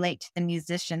much relate to the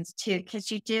musicians too,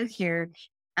 because you do hear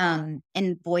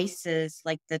in voices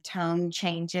like the tone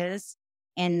changes,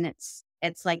 and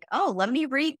it's like, "Oh, let me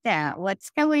read that.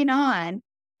 What's going on?"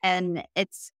 And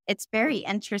it's very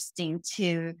interesting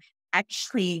to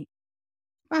actually.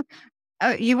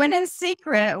 Oh, you went in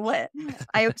secret. What?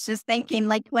 I was just thinking,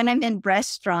 like when I'm in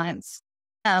restaurants,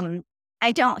 um,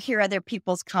 I don't hear other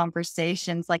people's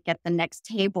conversations like at the next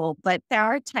table, but there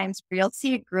are times where you'll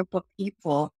see a group of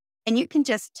people and you can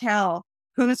just tell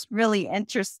who's really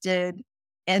interested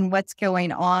in what's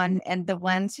going on and the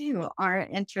ones who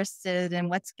aren't interested in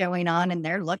what's going on, and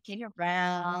they're looking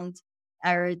around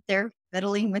or they're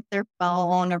fiddling with their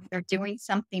phone or they're doing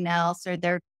something else or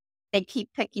they keep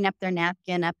picking up their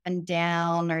napkin up and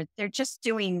down, or they're just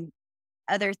doing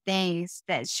other things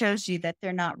that shows you that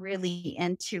they're not really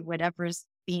into whatever's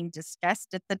being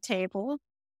discussed at the table.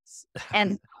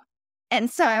 And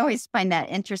and so I always find that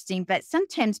interesting. But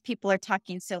sometimes people are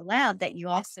talking so loud that you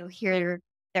also hear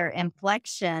their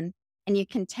inflection and you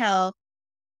can tell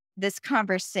this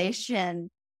conversation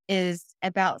is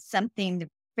about something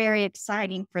very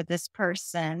exciting for this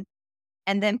person,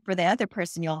 and then for the other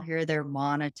person, you'll hear their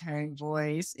monotone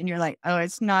voice and you're like, "Oh,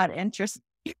 it's not interesting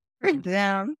for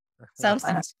them."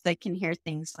 Sometimes they can hear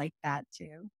things like that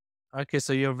too. Okay,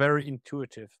 so you're very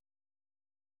intuitive.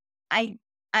 I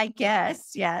I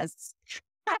guess, yes.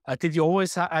 Did you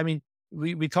always I mean,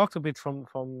 we talked a bit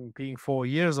from being 4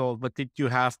 years old, but did you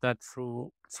have that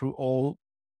through all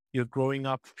your growing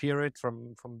up period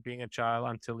from being a child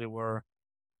until you were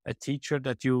a teacher,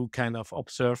 that you kind of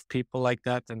observed people like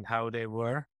that and how they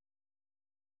were?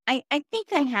 I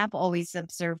think I have always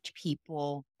observed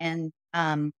people, and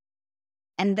then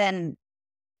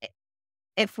I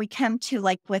if we come to,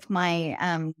 like, with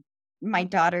my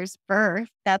daughter's birth,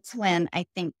 that's when I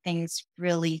think things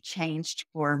really changed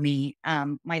for me.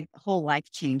 My whole life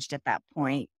changed at that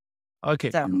point.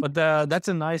 Okay, So but that's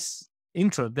a nice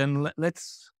intro. Then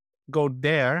let's go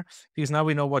there because now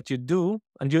we know what you do,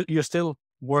 and you're still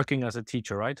working as a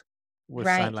teacher, right? With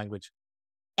sign right. language.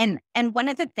 And one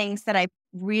of the things that I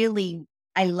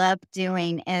love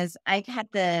doing is I had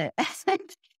the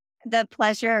the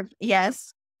pleasure of,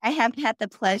 yes, I have had the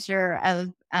pleasure of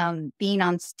being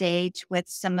on stage with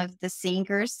some of the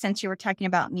singers since you were talking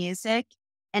about music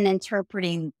and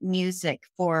interpreting music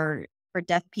for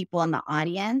deaf people in the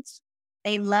audience.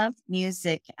 They love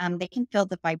music. They can feel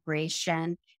the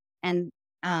vibration, and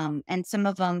and some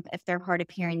of them, if they're hard of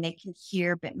hearing, they can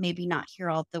hear but maybe not hear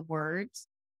all the words.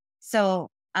 So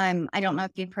I don't know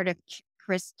if you've heard of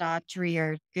Chris Daughtry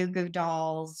or Goo Goo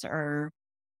Dolls or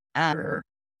or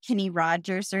Kenny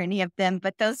Rogers or any of them,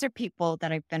 but those are people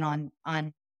that I've been on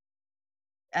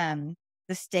um,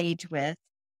 the stage with.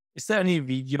 Is there any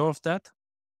video of that?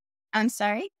 I'm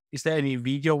sorry? Is there any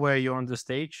video where you're on the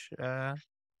stage?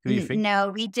 Do you think? No,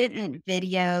 we didn't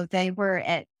video. They were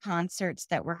at concerts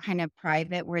that were kind of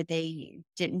private where they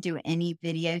didn't do any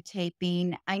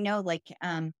videotaping. I know like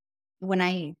when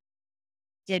I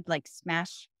did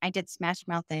Smash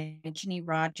Mouth and Kenny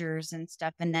Rogers and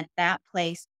stuff, and at that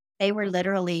place, they were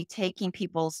literally taking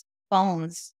people's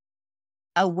phones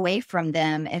away from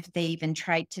them if they even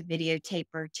tried to videotape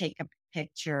or take a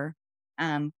picture.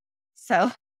 Um,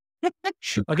 so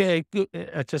Okay,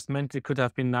 I just meant it could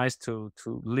have been nice to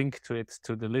link to it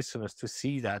to the listeners to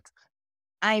see that.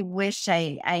 I wish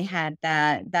I had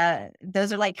that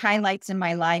those are like highlights in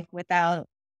my life without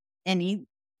any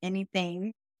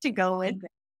anything to go with.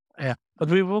 Yeah, but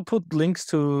we will put links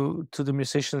to the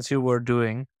musicians you were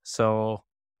doing, so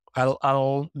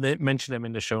I'll mention them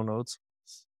in the show notes.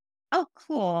 Oh,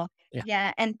 cool. Yeah,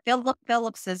 Yeah, and Philip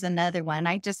Phillips is another one.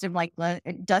 I just am like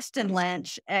Dustin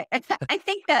Lynch. I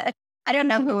think that I don't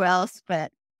know who else,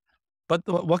 but but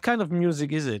what kind of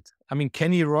music is it? I mean,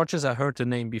 Kenny Rogers, I heard the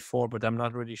name before, but I'm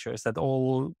not really sure. Is that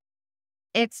all?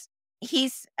 it's he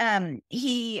is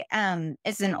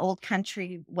an old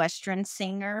country western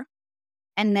singer.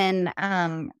 And then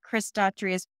Chris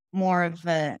Daughtry is more of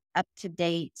a up to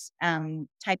date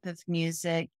type of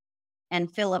music.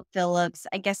 And Philip Phillips,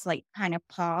 I guess like kind of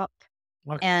pop.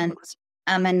 Okay. And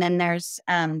and then there's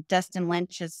Dustin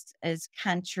Lynch is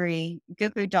country. Goo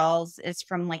Goo Dolls is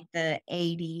from like the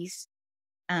 80s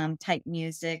type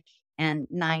music and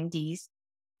 90s.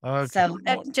 Okay. So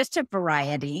just a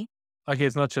variety. Okay,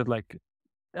 it's not just like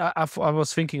I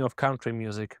was thinking of country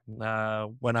music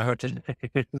when I heard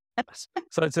it.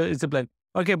 So it's a blend.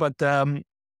 Okay, but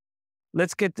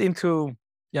let's get into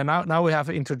now we have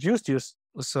introduced you.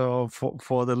 So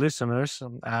for the listeners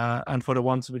and for the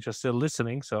ones which are still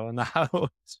listening, so now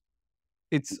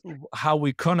it's how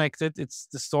we connected. It's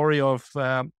the story of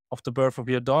the birth of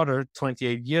your daughter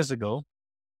 28 years ago.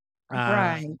 Uh,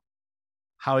 Right.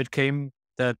 how it came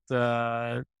that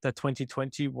that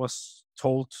 2020 was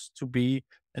told to be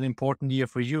an important year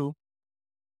for you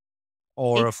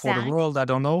or for the Exactly. world. I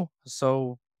don't know.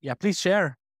 So yeah, please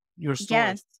share your story.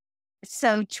 Yes.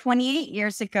 So 28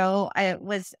 years ago, it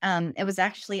was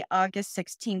actually August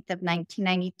 16th of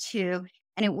 1992,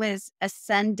 and it was a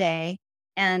Sunday.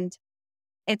 And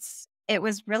it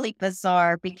was really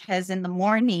bizarre because in the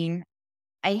morning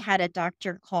I had a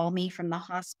doctor call me from the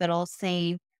hospital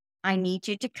saying, I need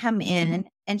you to come in.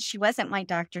 And she wasn't my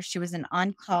doctor, she was an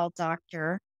on-call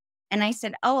doctor. And I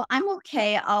said, oh, I'm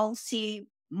okay. I'll see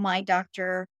my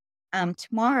doctor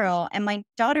tomorrow. And my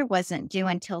daughter wasn't due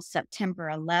until September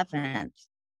 11th.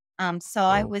 So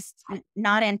I Oh, was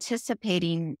not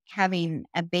anticipating having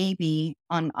a baby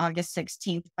on August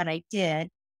 16th, but I did.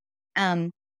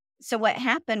 Um, so what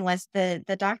happened was the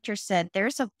doctor said,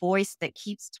 there's a voice that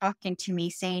keeps talking to me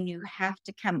saying you have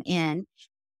to come in.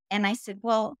 And I said,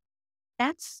 well,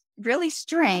 that's really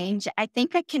strange. I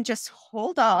think I can just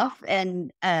hold off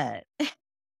and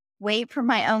wait for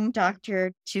my own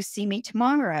doctor to see me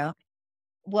tomorrow.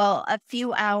 Well, a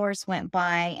few hours went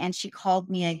by and she called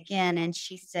me again and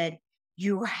she said,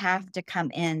 you have to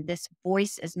come in. This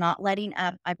voice is not letting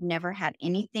up. I've never had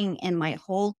anything in my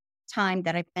whole time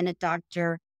that I've been a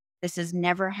doctor. This has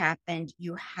never happened.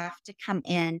 You have to come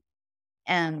in.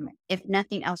 If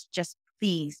nothing else, just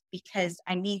please, because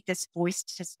I need this voice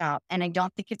to stop. And I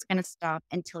don't think it's going to stop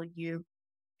until you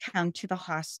come to the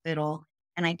hospital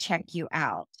and I check you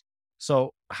out.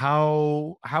 so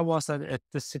how was that at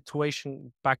the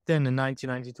situation back then in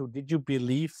 1992? Did you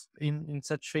believe in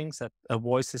such things that a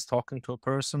voice is talking to a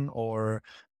person, or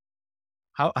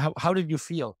how did you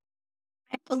feel?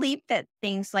 I believe that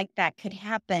things like that could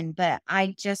happen, but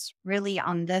I just really,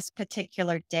 on this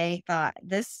particular day, thought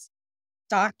this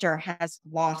doctor has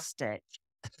lost it.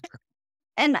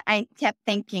 And I kept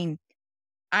thinking,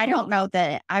 I don't know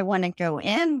that I want to go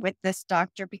in with this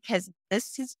doctor because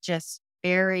this is just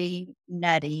very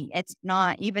nutty. It's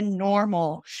not even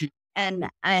normal. And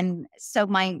so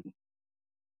my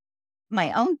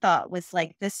own thought was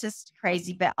like, this is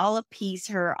crazy, but I'll appease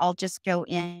her. I'll just go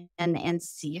in and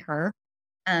see her.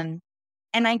 Um,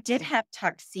 and I did have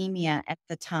toxemia at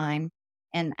the time,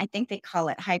 and I think they call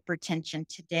it hypertension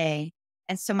today.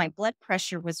 And so my blood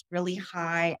pressure was really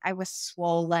high. I was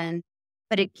swollen.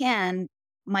 But again,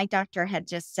 my doctor had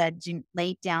just said,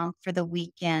 lay down for the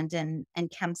weekend and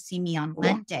come see me on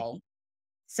Monday.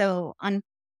 So on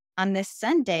this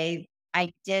Sunday,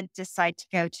 I did decide to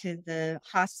go to the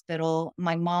hospital.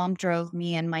 My mom drove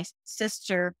me, and my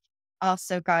sister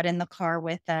also got in the car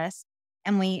with us.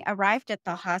 And we arrived at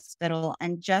the hospital.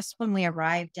 And just when we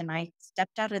arrived and I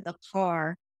stepped out of the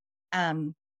car,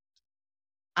 um,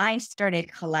 I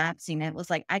started collapsing. It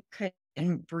was like I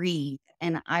couldn't breathe.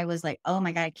 And I was like, oh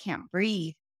my God, I can't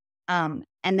breathe. And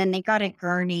then they got a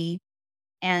gurney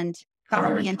and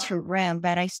got me into a room.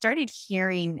 But I started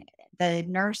hearing the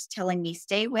nurse telling me,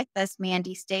 stay with us,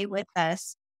 Mandy, stay with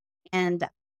us. And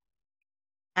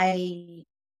I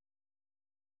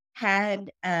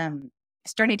had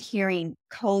started hearing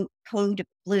code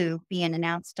blue being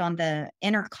announced on the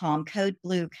intercom, code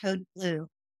blue, code blue.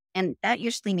 And that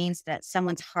usually means that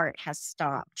someone's heart has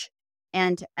stopped.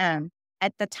 And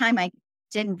at the time, I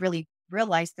didn't really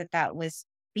realize that that was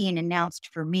being announced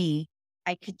for me.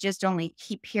 I could just only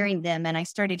keep hearing them. And I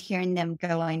started hearing them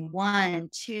going, 1,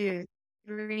 2,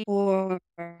 3, 4,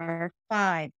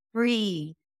 5,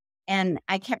 breathe. And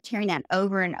I kept hearing that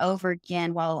over and over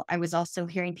again while I was also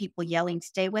hearing people yelling,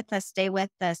 stay with us, stay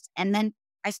with us. And then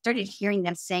I started hearing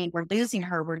them saying, we're losing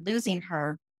her, we're losing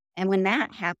her. And when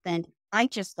that happened, I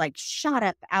just like shot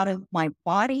up out of my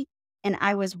body. And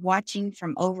I was watching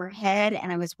from overhead,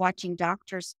 and I was watching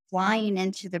doctors flying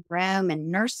into the room and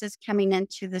nurses coming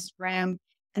into this room.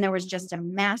 And there was just a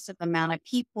massive amount of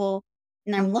people.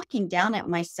 And I'm looking down at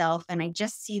myself, and I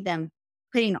just see them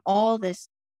putting all this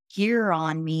gear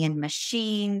on me and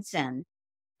machines. And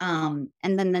then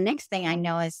the next thing I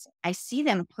know is I see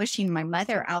them pushing my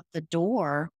mother out the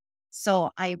door. So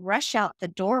I rush out the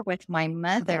door with my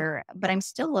mother, but I'm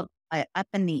still up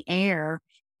in the air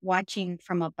watching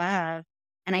from above.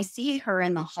 And I see her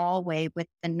in the hallway with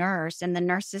the nurse, and the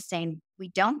nurse is saying, we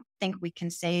don't think we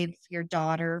can save your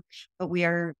daughter, but we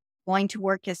are going to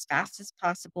work as fast as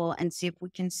possible and see if we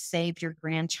can save your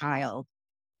grandchild.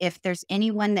 If there's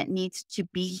anyone that needs to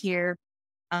be here,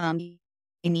 you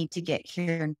need to get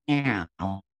here now.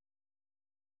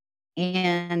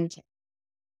 And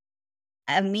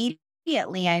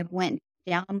immediately I went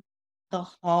down the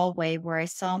hallway where I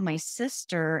saw my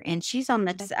sister, and she's on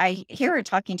I hear her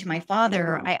talking to my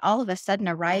father. I all of a sudden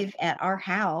arrive at our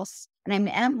house, and I'm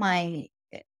at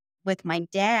with my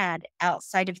dad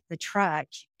outside of the truck,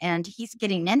 and he's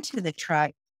getting into the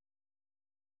truck.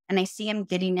 And I see him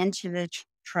getting into the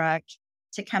truck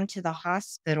to come to the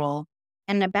hospital.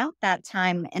 And about that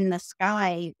time in the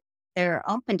sky, there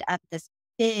opened up this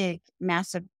big,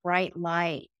 massive, bright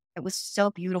light. It was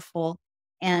so beautiful.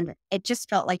 And it just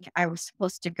felt like I was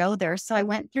supposed to go there. So I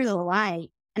went through the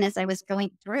light. And as I was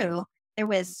going through, there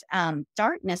was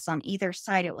darkness on either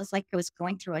side. It was like I was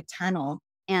going through a tunnel.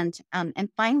 And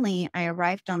finally, I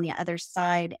arrived on the other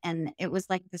side, and it was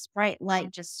like this bright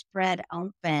light just spread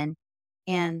open,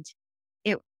 and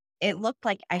it it looked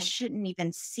like I shouldn't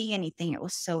even see anything. It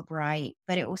was so bright,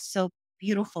 but it was so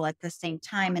beautiful at the same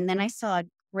time. And then I saw a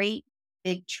great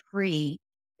big tree.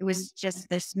 It was just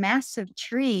this massive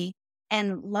tree,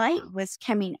 and light was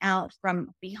coming out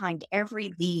from behind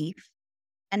every leaf.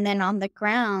 And then on the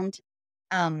ground,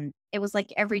 it was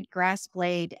like every grass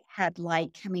blade had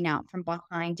light coming out from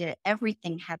behind it.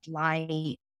 Everything had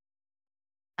light.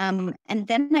 And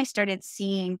then I started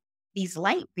seeing these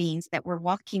light beings that were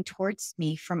walking towards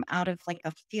me from out of like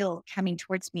a field coming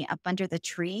towards me up under the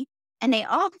tree. And they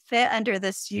all fit under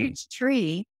this huge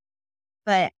tree.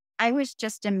 But I was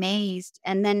just amazed.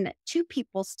 And then two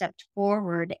people stepped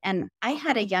forward, and I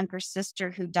had a younger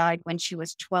sister who died when she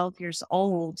was 12 years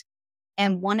old.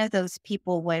 And one of those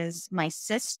people was my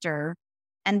sister.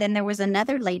 And then there was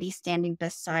another lady standing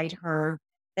beside her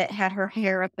that had her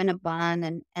hair up in a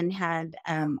bun and had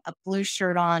a blue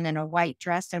shirt on and a white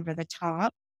dress over the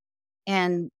top.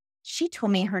 And she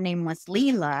told me her name was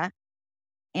Leela.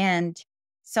 And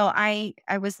so I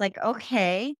was like,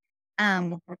 okay.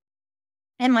 Um,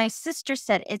 and my sister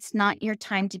said, it's not your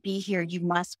time to be here. You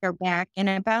must go back. And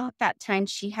about that time,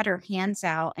 she had her hands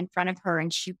out in front of her,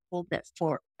 and she pulled it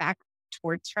back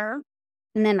towards her.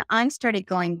 And then I started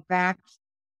going back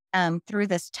through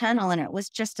this tunnel, and it was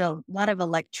just a lot of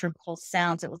electrical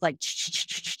sounds. It was like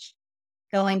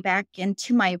going back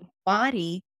into my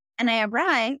body. And I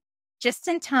arrived just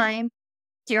in time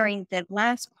during the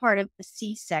last part of the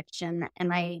C-section.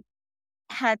 And I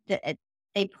had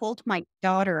they pulled my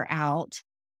daughter out,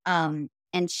 and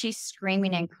she's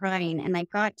screaming and crying. And I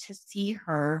got to see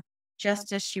her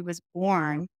just as she was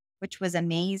born, which was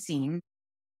amazing.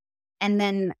 And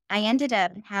then I ended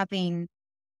up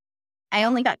I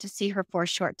only got to see her for a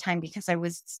short time because I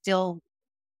was still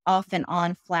off and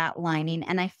on flatlining.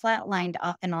 And I flatlined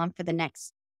off and on for the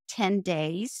next 10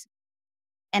 days.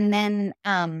 And then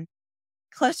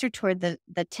closer toward the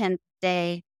 10th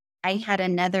day, I had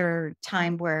another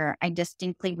time where I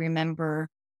distinctly remember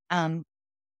um,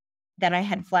 that I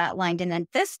had flatlined. And then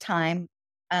this time,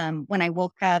 when I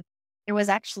woke up, there was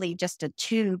actually just a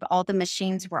tube. All the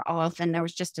machines were off, and there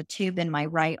was just a tube in my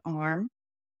right arm,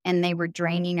 and they were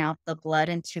draining out the blood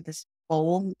into this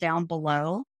bowl down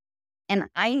below. And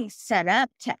I set up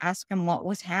to ask him what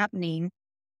was happening.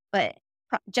 But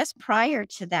just prior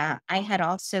to that, I had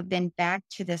also been back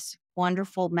to this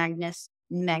wonderful,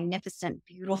 magnificent,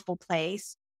 beautiful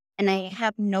place. And I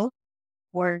have no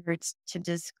words to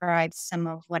describe some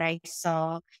of what I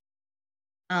saw.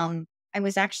 I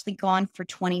was actually gone for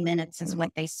 20 minutes, is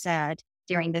what they said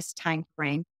during this time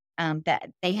frame. That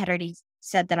they had already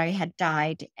said that I had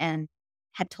died and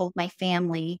had told my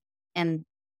family. And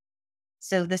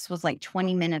so this was like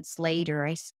 20 minutes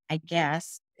later, I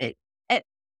guess.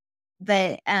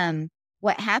 But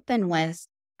what happened was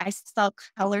I saw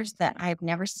colors that I've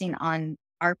never seen on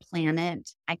our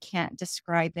planet. I can't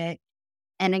describe it.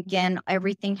 And again,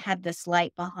 everything had this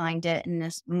light behind it and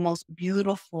this most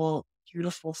beautiful,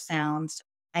 beautiful sounds.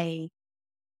 I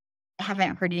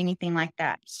haven't heard anything like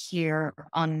that here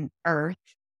on Earth.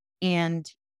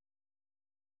 And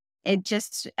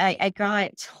I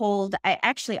got told, I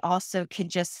actually also could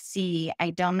just see, I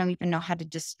don't even know how to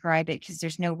describe it because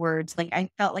there's no words. Like I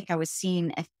felt like I was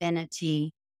seeing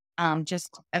affinity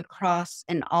just across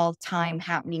and all time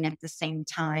happening at the same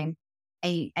time.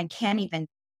 I can't even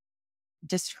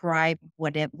describe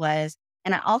what it was.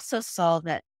 And I also saw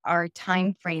that our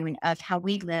time frame of how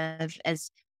we live as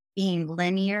being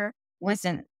linear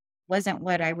wasn't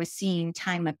what I was seeing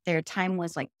time up there. Time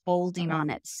was like folding on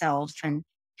itself and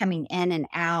coming in and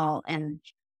out. And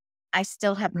I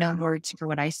still have no words for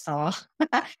what I saw.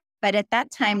 But at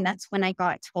that time, that's when I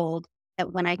got told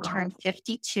that when I turned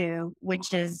 52,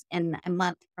 which is in a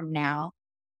month from now,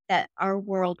 that our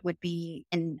world would be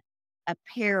in a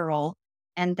peril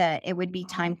and that it would be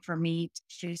time for me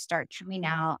to start coming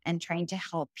out and trying to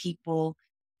help people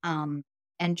um,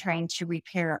 and trying to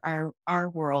repair our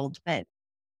world. But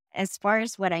as far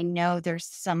as what I know, there's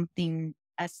something,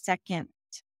 a second.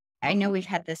 I know we've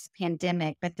had this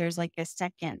pandemic, but there's like a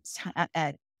second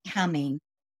coming.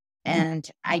 And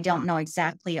I don't know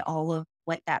exactly all of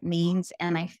what that means.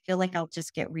 And I feel like I'll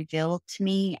just get revealed to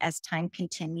me as time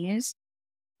continues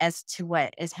as to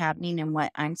what is happening and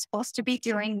what I'm supposed to be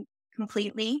doing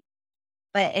completely.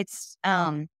 But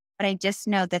but I just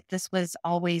know that this was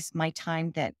always my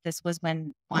time, that this was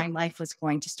when my life was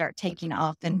going to start taking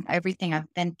off. And everything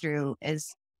I've been through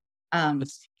is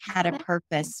had a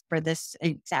purpose for this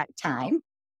exact time.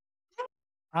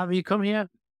 Have you come here?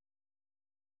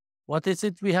 What is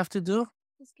it we have to do?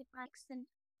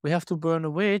 We have to burn a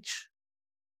witch.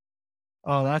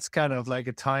 Oh, that's kind of like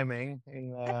a timing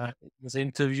in this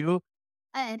interview.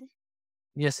 Ed.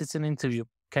 Yes, it's an interview.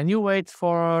 Can you wait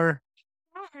for...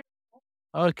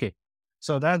 Okay.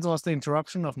 So that was the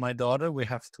interruption of my daughter. We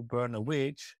have to burn a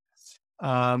witch.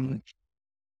 What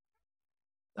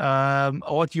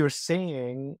you're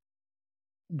saying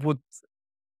would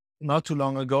not too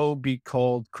long ago be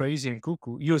called crazy and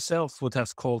cuckoo. Yourself would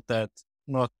have called that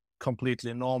not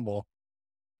completely normal.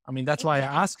 I mean, that's why I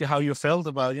asked you how you felt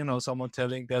about, someone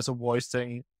telling there's a voice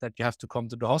saying that you have to come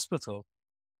to the hospital.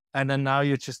 And then now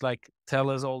you just like tell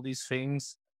us all these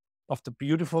things of the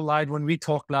beautiful light. When we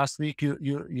talked last week,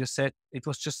 you said it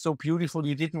was just so beautiful.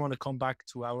 You didn't want to come back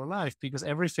to our life because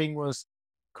everything was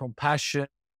compassion,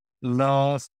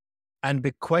 love. And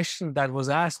the question that was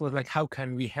asked was like, how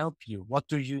can we help you? What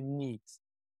do you need?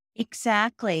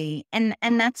 Exactly. And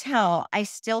that's how I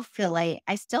still feel like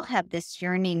I still have this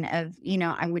yearning of,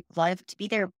 I would love to be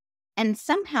there. And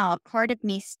somehow a part of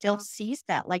me still sees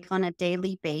that like on a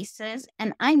daily basis.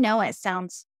 And I know it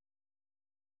sounds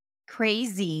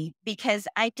crazy because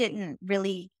I didn't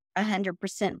really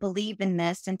 100% believe in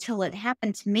this until it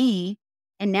happened to me.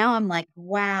 And now I'm like,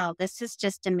 wow, this is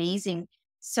just amazing.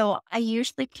 So I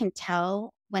usually can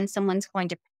tell when someone's going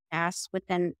to pass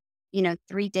within,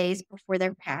 3 days before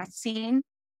they're passing.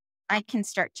 I can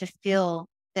start to feel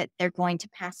that they're going to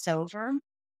pass over.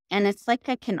 And it's like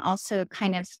I can also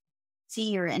kind of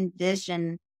see or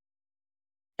envision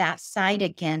that side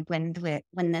again when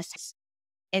this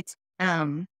it's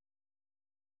been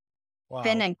Wow.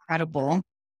 incredible.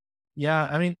 Yeah.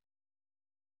 I mean,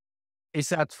 is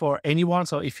that for anyone?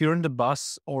 So if you're in the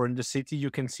bus or in the city,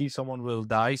 you can see someone will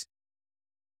die.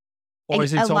 Or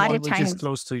is it A lot someone of which is times,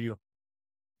 close to you?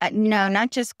 no,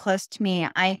 not just close to me.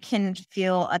 I can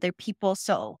feel other people.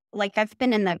 So, like, I've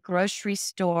been in the grocery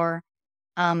store,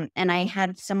 and I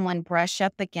had someone brush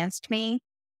up against me,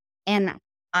 and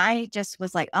I just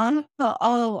was like, I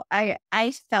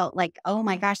felt like, oh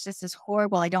my gosh, this is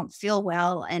horrible. I don't feel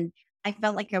well, and I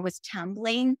felt like I was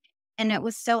tumbling, and it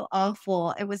was so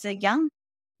awful. It was a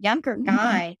younger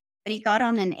guy, but he got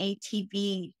on an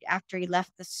ATV after he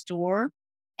left the store,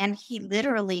 and he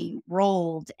literally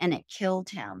rolled, and it killed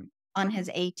him on his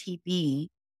ATV.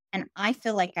 And I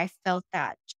feel like I felt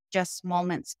that just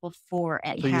moments before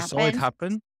it So you saw it happened.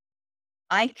 happen?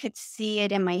 I could see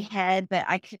it in my head, but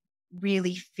I could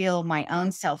really feel my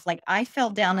own self. Like, I fell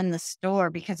down in the store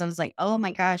because I was like, "Oh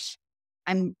my gosh,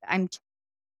 I'm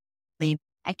sleep.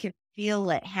 I could feel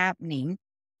it happening."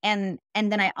 And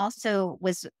then I also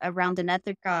was around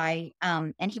another guy,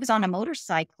 and he was on a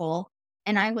motorcycle,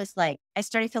 and I was like, I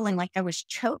started feeling like I was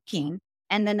choking.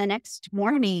 And then the next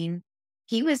morning,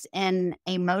 he was in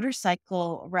a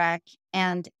motorcycle wreck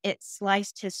and it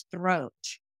sliced his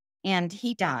throat and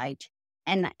he died.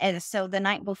 And so the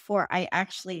night before, I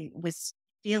actually was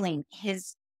feeling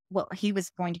his what he was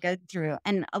going to go through.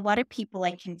 And a lot of people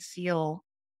I can feel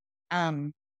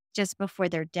um, just before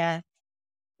their death,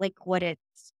 like what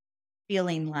it's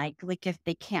feeling like if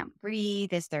they can't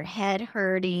breathe, is their head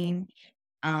hurting,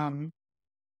 um,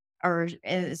 or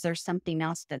is there something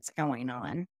else that's going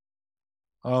on?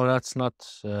 Oh, that's not.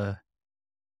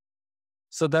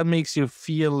 So that makes you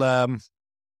feel.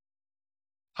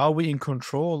 Are we in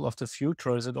control of the future?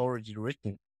 Or is it already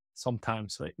written?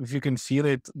 Sometimes, right? If you can feel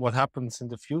it, what happens in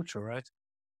the future, right?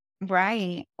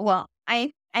 Right. Well,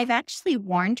 I've actually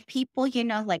warned people,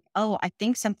 like, oh, I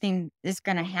think something is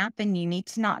going to happen. You need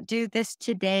to not do this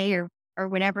today or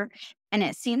whatever. And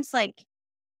it seems like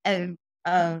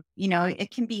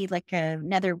it can be like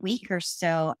another week or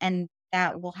so, and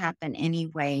that will happen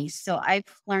anyway. So I've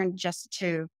learned just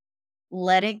to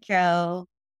let it go,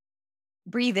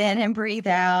 breathe in and breathe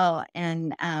out,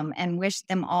 and wish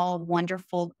them all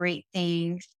wonderful, great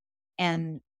things,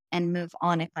 and move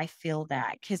on if I feel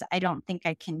that, because I don't think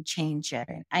I can change it.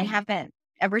 I haven't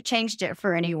ever changed it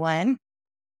for anyone.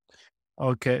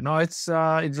 Okay. No,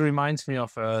 it reminds me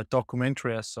of a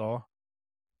documentary I saw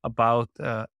about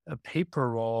a paper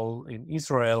roll in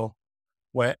Israel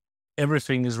where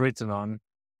everything is written on,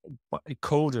 but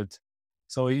coded,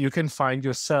 so you can find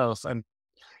yourself, and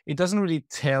it doesn't really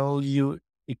tell you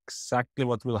exactly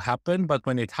what will happen, but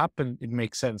when it happened, it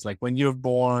makes sense. Like when you're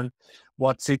born,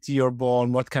 what city you're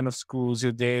born, what kind of schools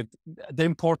you did, the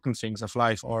important things of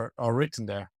life are written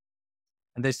there,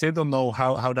 and they still don't know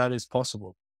how that is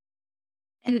possible.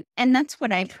 And that's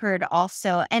what I've heard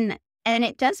also. And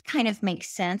it does kind of make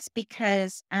sense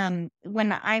because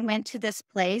when I went to this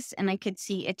place and I could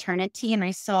see eternity and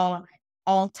I saw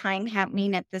all time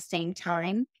happening at the same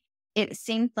time, it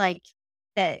seemed like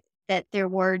that there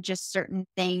were just certain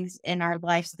things in our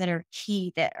lives that are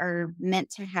key, that are meant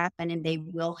to happen, and they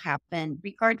will happen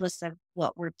regardless of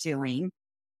what we're doing.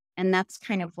 And that's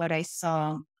kind of what I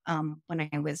saw when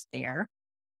I was there.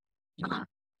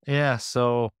 Yeah,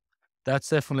 so that's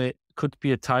definitely could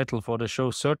be a title for the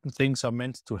show. Certain things are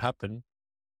meant to happen.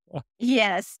 Uh,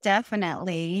 Yes,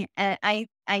 definitely. I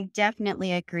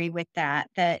definitely agree with that.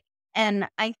 And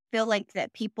I feel like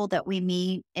that people that we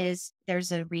meet, is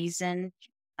there's a reason,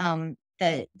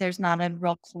 that there's not a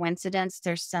real coincidence.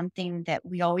 There's something that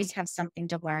we always have something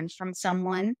to learn from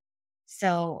someone.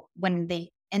 So when they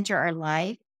enter our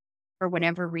life for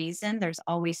whatever reason, there's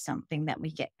always something that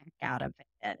we get back out of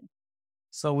it.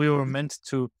 So we were meant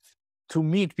to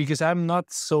meet because I'm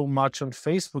not so much on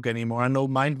Facebook anymore. I know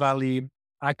Mind Valley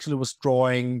actually was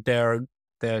drawing their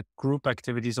group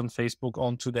activities on Facebook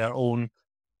onto their own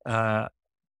uh,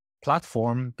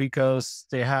 platform because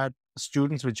they had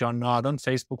students which are not on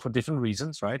Facebook for different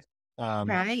reasons, right? Um,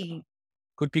 Right.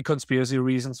 could be conspiracy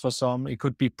reasons for some, it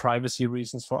could be privacy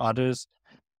reasons for others.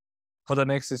 For the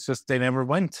next, it's just they never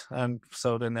went, and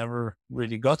so they never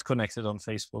really got connected on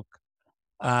Facebook.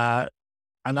 Uh,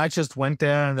 and I just went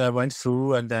there and I went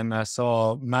through, and then I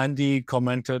saw Mandy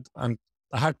commented, and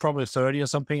I had probably 30 or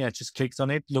something. I just clicked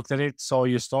on it, looked at it, saw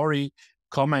your story,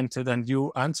 commented, and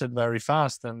you answered very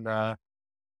fast. And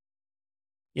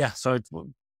yeah, so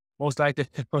most likely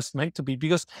it was meant to be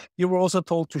because you were also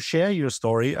told to share your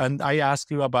story. And I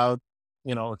asked you about,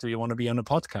 do you want to be on a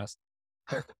podcast?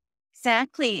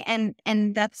 Exactly. And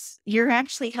that's, you're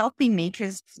actually helping me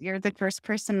because you're the first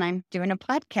person I'm doing a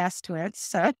podcast with.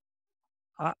 So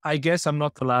I guess I'm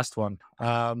not the last one.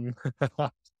 I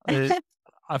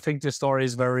I think the story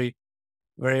is very,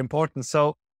 very important.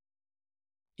 So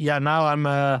yeah, now I'm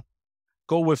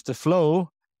go with the flow.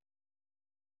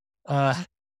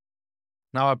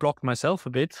 Now I blocked myself a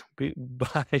bit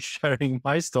by sharing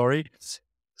my story.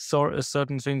 So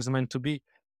certain things are meant to be.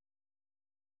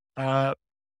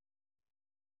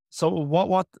 So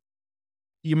what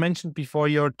you mentioned before,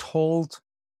 you're told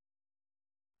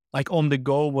like on the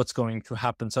go what's going to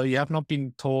happen. So you have not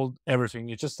been told everything.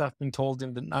 You just have been told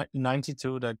in the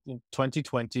 92 that in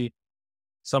 2020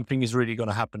 something is really going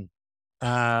to happen.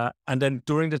 And then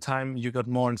during the time you got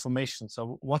more information.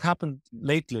 So what happened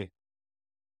lately?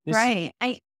 This Right.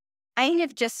 I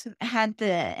have just had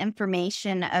the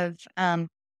information of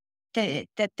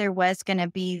that there was going to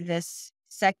be this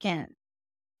second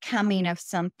coming of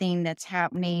something that's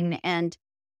happening,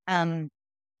 um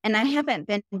and I haven't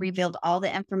been revealed all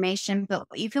the information, but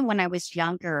even when I was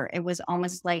younger, it was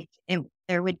almost like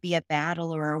there would be a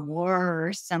battle or a war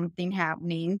or something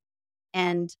happening,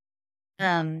 and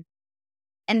um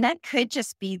and that could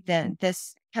just be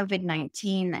this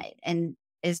COVID-19 and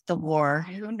is the war.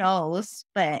 Who knows?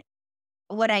 But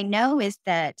what I know is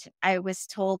that I was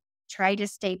told try to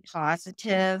stay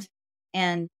positive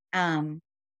and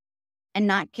and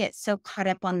not get so caught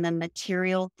up on the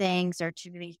material things or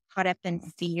to be caught up in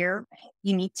fear.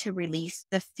 You need to release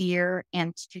the fear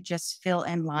and to just feel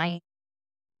in light.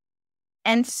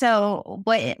 And so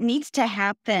what it needs to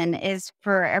happen is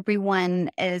for everyone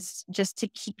is just to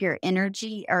keep your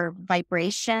energy or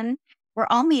vibration. We're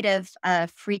all made of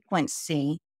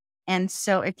frequency. And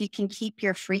so if you can keep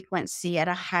your frequency at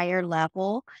a higher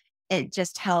level, it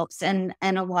just helps. And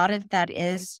a lot of that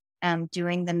is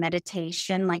doing the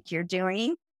meditation like you're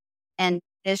doing and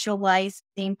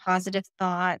visualizing positive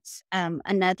thoughts.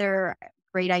 Another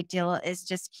great idea is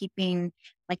just keeping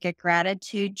like a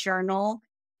gratitude journal.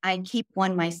 I keep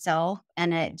one myself,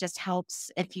 and it just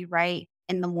helps if you write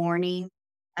in the morning,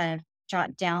 uh,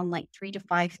 jot down like 3 to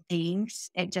 5 things.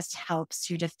 It just helps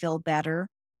you to feel better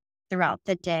throughout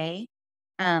the day.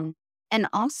 And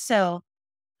also,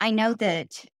 I know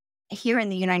that here in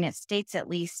the United States, at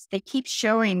least, they keep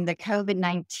showing the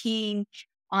COVID-19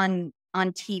 on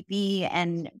TV,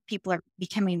 and people are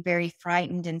becoming very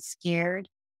frightened and scared.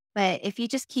 But if you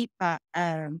just keep a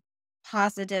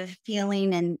positive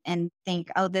feeling and think,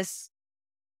 oh, this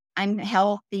I'm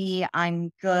healthy,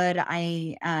 I'm good,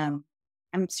 I'm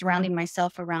surrounding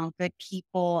myself around good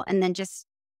people, and then just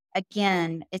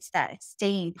again, it's that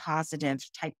staying positive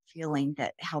type feeling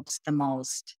that helps the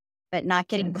most, but not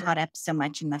getting caught up so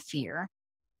much in the fear.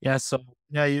 Yeah. So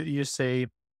yeah, you say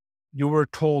you were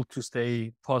told to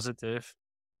stay positive,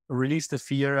 release the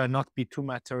fear, and not be too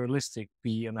materialistic,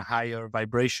 be in a higher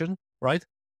vibration, right?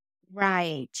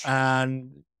 Right.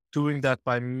 And doing that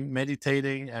by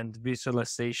meditating and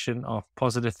visualization of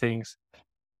positive things,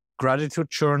 gratitude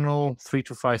journal, 3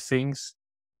 to 5 things,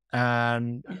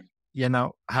 and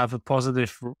have a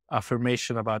positive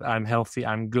affirmation about I'm healthy,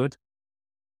 I'm good.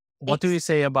 What do you Ex-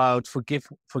 say about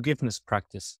forgiveness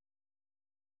practice?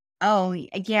 oh,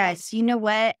 yes. You know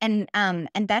what? And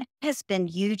that has been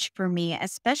huge for me,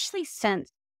 especially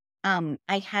since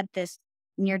I had this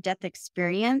near death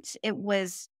experience. It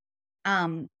was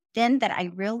then that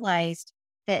I realized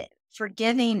that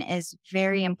forgiving is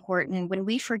very important. When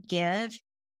we forgive,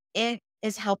 it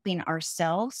is helping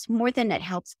ourselves more than it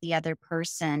helps the other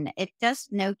person. It does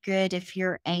no good if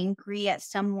you're angry at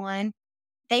someone.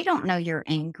 They don't know you're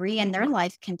angry and their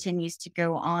life continues to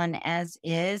go on as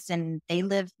is and they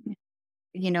live,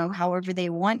 however they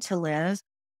want to live.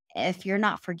 If you're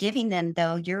not forgiving them,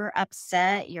 though, you're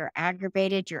upset, you're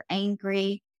aggravated, you're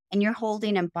angry, and you're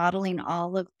holding and bottling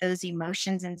all of those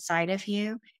emotions inside of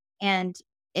you. And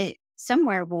it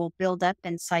somewhere will build up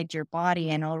inside your body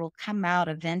and it'll come out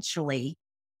eventually.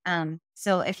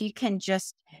 So if you can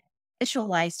just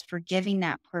visualize forgiving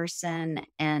that person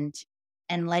and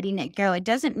letting it go, it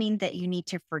doesn't mean that you need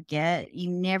to forget. You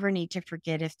never need to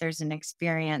forget if there's an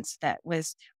experience that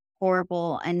was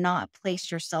horrible and not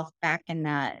place yourself back in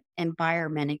that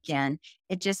environment again.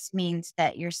 It just means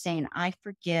that you're saying, I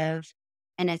forgive.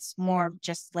 And it's more of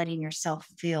just letting yourself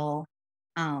feel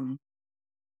um,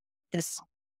 this,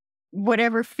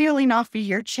 whatever feeling off of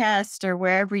your chest or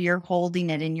wherever you're holding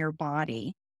it in your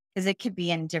body. Because it could be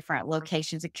in different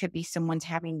locations. It could be someone's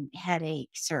having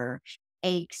headaches or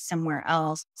aches somewhere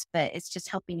else, but it's just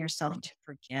helping yourself to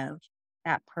forgive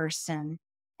that person.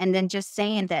 And then just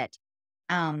saying that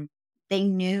um, they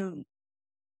knew,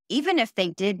 even if they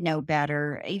did know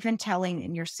better, even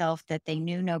telling yourself that they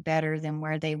knew no better than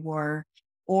where they were,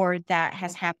 or that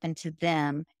has happened to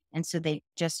them. And so they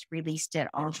just released it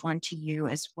all onto you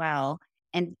as well.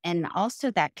 And also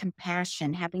that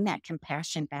compassion, having that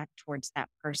compassion back towards that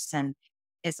person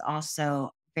is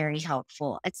also very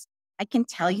helpful. I can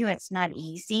tell you it's not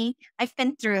easy. I've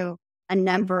been through a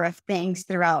number of things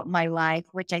throughout my life,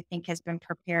 which I think has been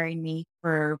preparing me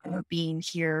for being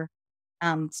here,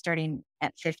 starting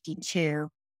at 52.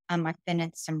 I've been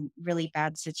in some really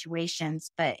bad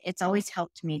situations, but it's always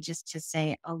helped me just to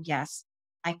say, oh, yes,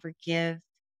 I forgive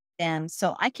them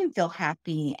so I can feel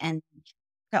happy and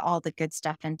put all the good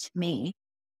stuff into me.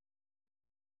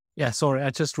 Yeah, sorry, I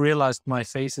just realized my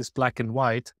face is black and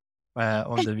white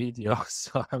on the video,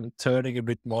 so I'm turning a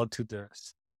bit more to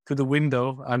the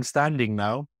window. I'm standing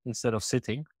now instead of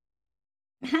sitting.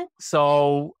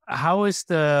 So, how is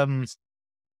the?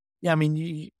 Yeah, I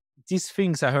mean, these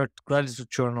things I heard: gratitude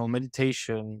journal,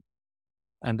 meditation,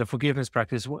 and the forgiveness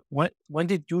practice. When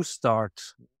did you start?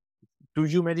 Do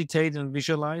you meditate and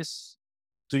visualize?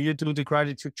 Do you do the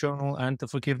gratitude journal and the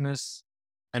forgiveness?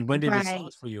 And when did it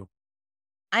start Right. for you?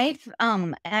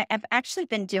 I've actually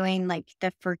been doing like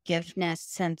the forgiveness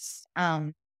since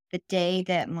the day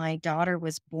that my daughter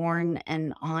was born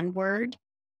and onward.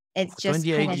 It's For just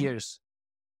 28 kind of years.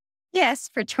 yes,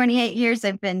 for 28 years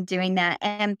I've been doing that.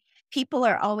 And people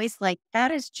are always like,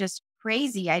 that is just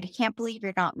crazy. I can't believe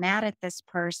you're not mad at this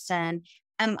person.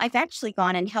 I've actually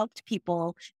gone and helped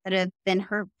people that have been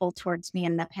hurtful towards me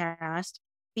in the past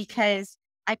because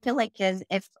I feel like as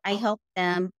if I help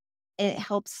them, it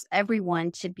helps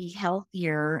everyone to be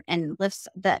healthier and lifts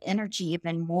the energy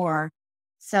even more.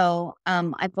 So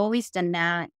I've always done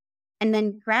that. And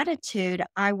then gratitude,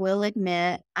 I will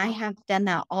admit, I have done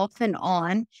that off and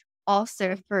on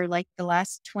also for like the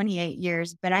last 28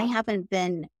 years, but I haven't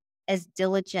been as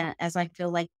diligent as I feel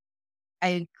like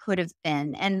I could have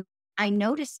been. And I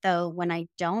notice though, when I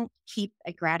don't keep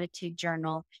a gratitude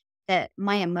journal, that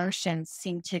my emotions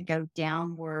seem to go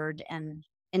downward and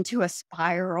into a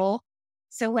spiral.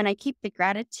 So when I keep the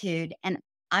gratitude, and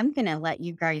I'm going to let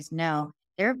you guys know,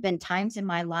 there have been times in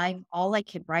my life, all I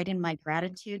could write in my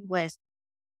gratitude was,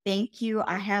 thank you.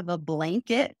 I have a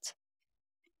blanket.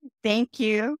 Thank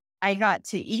you. I got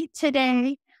to eat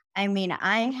today. I mean,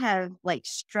 I have like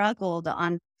struggled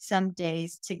on some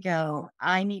days to go,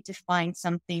 I need to find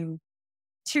something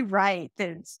to write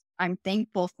that I'm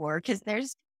thankful for. Cause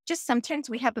there's just sometimes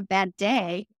we have a bad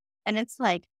day and it's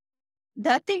like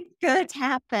nothing good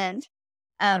happened.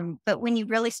 But when you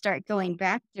really start going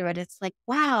back through it, it's like,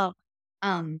 wow.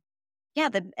 Um, yeah,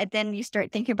 and then you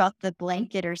start thinking about the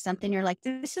blanket or something, you're like,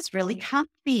 "This is really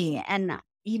comfy, and,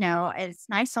 it's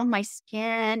nice on my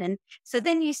skin," and so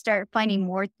then you start finding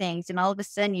more things, and all of a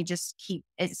sudden you just keep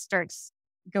it starts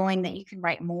going that you can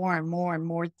write more and more and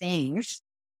more things.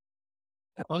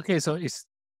 Okay, so it's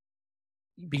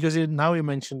because now you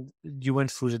mentioned you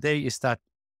went through the day. Is that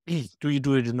do you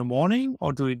do it in the morning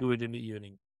or do you do it in the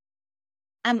evening?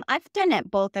 I've done it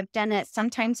both. I've done it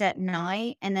sometimes at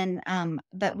night, and then,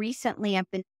 but recently I've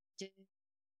been do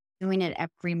doing it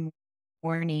every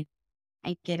morning.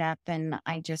 I get up and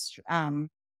I just,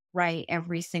 write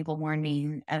every single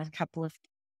morning a couple of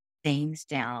things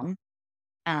down.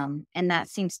 And that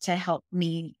seems to help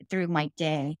me through my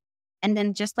day. And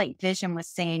then just like Vision was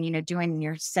saying, doing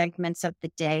your segments of the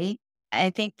day,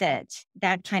 I think that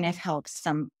that kind of helps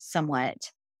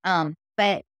somewhat.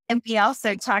 But and we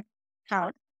also talked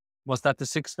about Was that the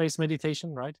 6 phase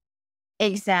meditation, right?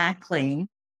 exactly.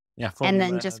 Yeah, And from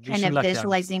then just kind Vishen of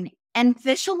Lakhiani.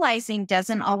 visualizing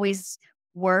doesn't always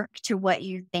work to what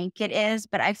you think it is,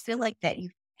 but I feel like that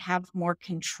you have more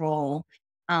control,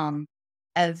 um,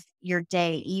 of your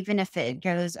day, even if it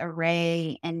goes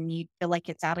array and you feel like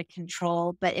it's out of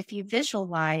control. But if you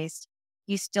visualize,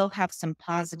 you still have some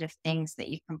positive things that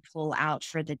you can pull out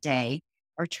for the day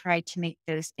or try to make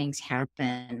those things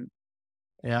happen.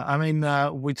 Yeah, I mean,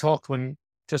 we talked when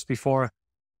just before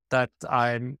that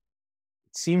it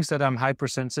seems that I'm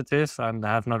hypersensitive and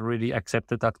I have not really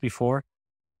accepted that before.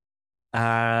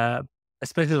 Uh,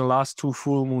 Especially the last two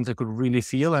full moons, I could really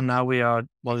feel. And now we are,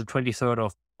 well, the 23rd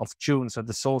of June. So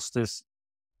the solstice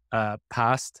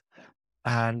passed.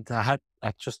 And I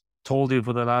just told you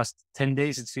for the last 10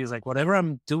 days, it feels like whatever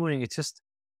I'm doing, it just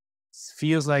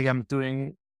feels like I'm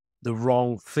doing the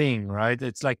wrong thing, right?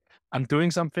 It's like I'm doing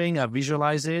something, I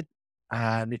visualize it,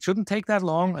 and it shouldn't take that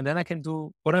long. And then I can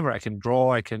do whatever. I can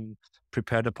draw, I can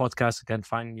prepare the podcast, I can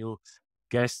find new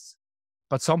guests.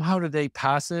 But somehow the day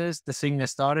passes, the thing I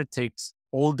started takes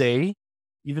all day,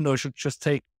 even though it should just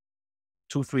take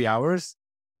 2, 3 hours.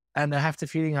 And I have the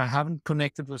feeling I haven't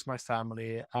connected with my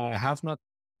family. I have not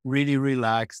really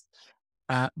relaxed.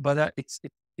 But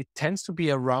it tends to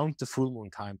be around the full moon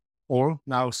time or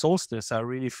now solstice. I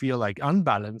really feel like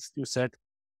unbalanced. You said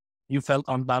you felt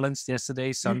unbalanced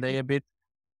yesterday, Sunday Mhm. a bit,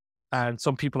 and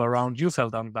some people around you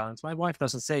felt unbalanced. My wife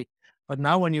doesn't say, But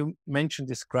now when you mention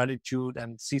this gratitude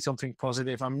and see something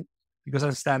positive, because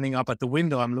I'm standing up at the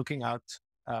window, I'm looking out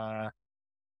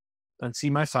and see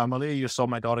my family. You saw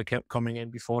my daughter kept coming in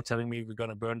before telling me we're going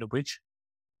to burn the bridge.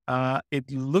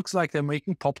 It looks like they're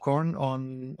making popcorn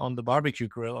on the barbecue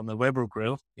grill, on the Weber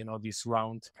grill, these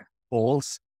round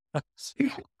balls.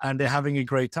 And they're having a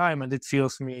great time, and it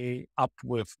fills me up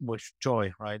with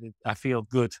joy, right? I feel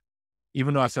good,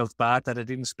 even though I felt bad that I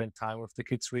didn't spend time with the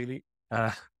kids really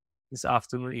this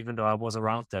afternoon, even though I was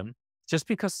around them, just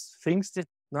because things did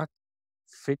not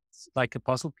fit like a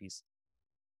puzzle piece.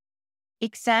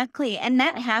 Exactly. And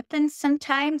that happens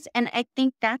sometimes. And I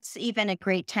think that's even a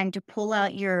great time to pull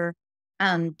out your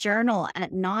journal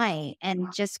at night and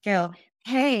just go,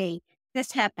 hey,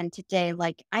 this happened today.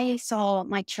 Like I saw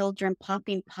my children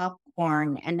popping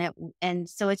popcorn and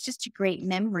so it's just a great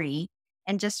memory.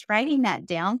 And just writing that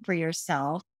down for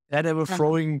yourself. Yeah, they were um,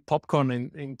 throwing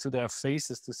popcorn into their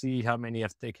faces to see how many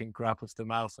they can grab with the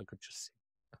mouth. I could just see.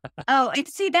 Oh, and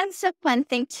see, that's a fun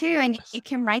thing too, and you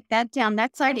can write that down.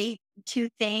 That's already 2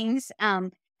 things,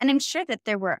 and I'm sure that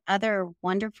there were other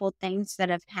wonderful things that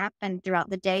have happened throughout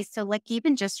the day. So, like,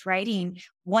 even just writing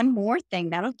one more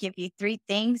thing, that'll give you 3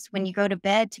 things when you go to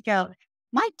bed to go,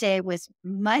 "My day was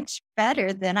much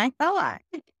better than I thought."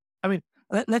 I mean,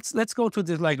 let's go to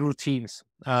the like routines.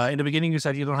 In the beginning, you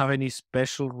said you don't have any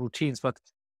special routines, but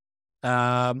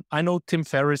I know Tim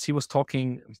Ferriss, he was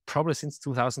talking probably since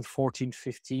 2014,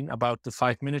 15 about the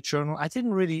 5-minute journal. I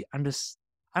didn't really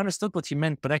I understood what he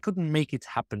meant, but I couldn't make it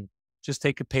happen. Just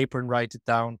take a paper and write it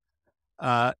down.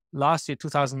 Last year,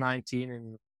 2019,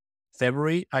 in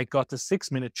February, I got a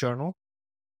 6-minute journal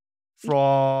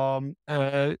from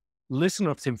a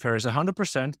listener of Tim Ferriss,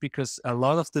 100%, because a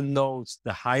lot of the notes,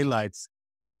 the highlights,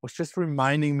 was just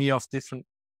reminding me of different.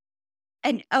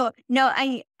 And oh, no,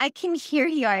 I can hear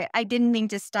you. I didn't mean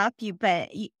to stop you, but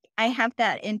I have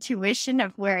that intuition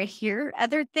of where I hear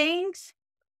other things.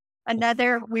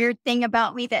 Another weird thing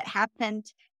about me that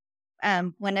happened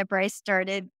whenever I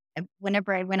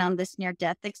went on this near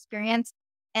death experience,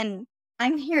 and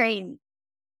I'm hearing,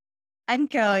 I'm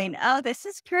going, oh, this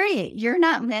is great. You're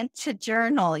not meant to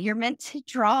journal. You're meant to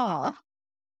draw.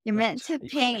 You're meant to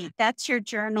paint. That's your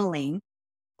journaling.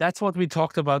 That's what we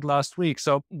talked about last week.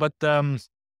 So, but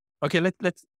okay,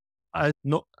 let's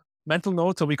no mental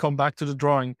note. So we come back to the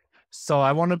drawing. So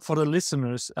I wanted for the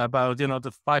listeners about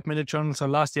the 5-minute journal. So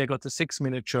last year I got the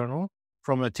 6-minute journal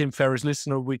from a Tim Ferriss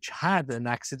listener, which had an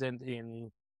accident in,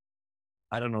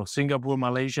 I don't know, Singapore,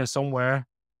 Malaysia, somewhere.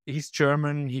 He's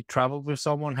German. He traveled with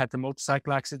someone, had a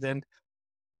motorcycle accident,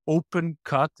 open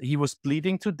cut. He was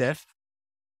bleeding to death.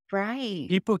 Right.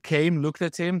 People came, looked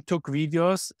at him, took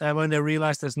videos, and when they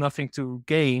realized there's nothing to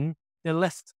gain, they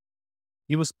left.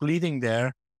 He was bleeding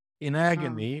there in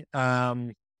agony.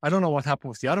 I don't know what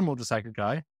happened with the other motorcycle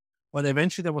guy, but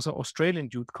eventually there was an Australian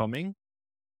dude going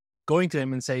to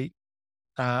him and say,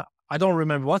 I don't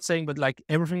remember what saying, but like,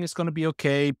 everything is going to be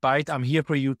okay. Bite, I'm here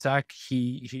for you, Tack.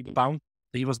 He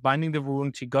was binding the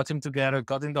wound. He got him together,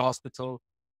 got in the hospital.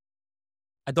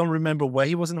 I don't remember where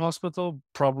he was in hospital,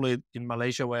 probably in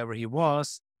Malaysia, wherever he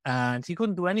was. And he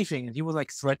couldn't do anything. And he was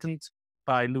like threatened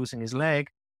by losing his leg.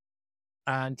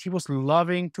 And he was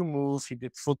loving to move. He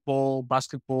did football,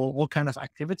 basketball, all kind of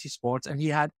activity sports. And he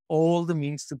had all the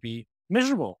means to be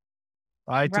miserable,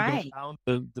 right? To go down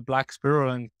the black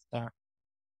spiral.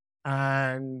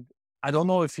 And I don't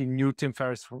know if he knew Tim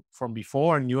Ferriss from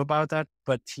before and knew about that,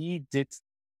 but he did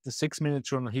the 6-minute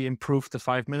journal. He improved the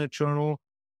 5-minute journal.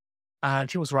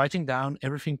 And he was writing down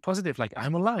everything positive, like,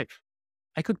 I'm alive.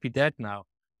 I could be dead now.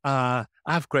 I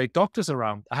have great doctors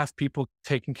around. I have people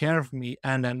taking care of me.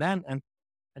 And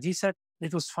he said,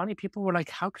 it was funny. People were like,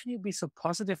 how can you be so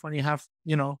positive when you have,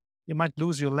 you might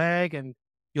lose your leg and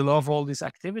you love all these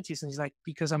activities? And he's like,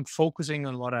 because I'm focusing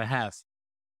on what I have,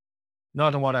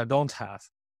 not on what I don't have.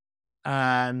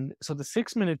 And so the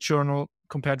 6-minute journal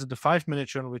compared to the 5-minute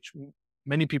journal, which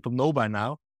many people know by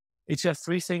now, it's just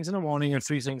 3 things in the morning and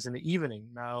 3 things in the evening.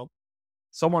 Now,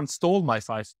 someone took my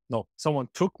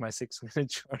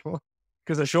 6-minute journal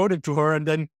because I showed it to her. And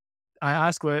then I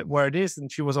asked where it is,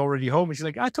 and she was already home. And she's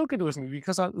like, I took it with me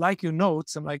because I like your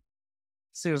notes. I'm like,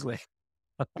 seriously.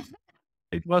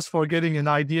 It was for getting an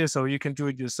idea so you can do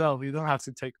it yourself. You don't have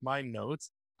to take my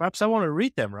notes. Perhaps I want to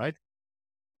read them, right?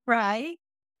 Right.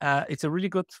 It's a really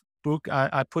good book.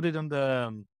 I put it on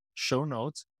the show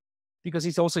notes, because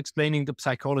he's also explaining the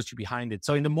psychology behind it.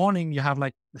 So in the morning, you have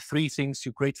like the 3 things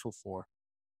you're grateful for.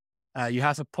 You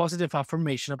have a positive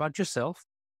affirmation about yourself.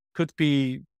 Could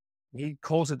be, he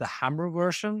calls it the hammer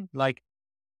version, like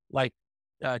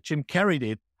Jim Carrey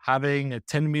did, having a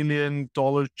 $10 million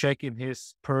check in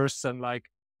his purse and like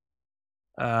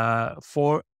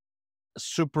for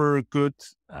super good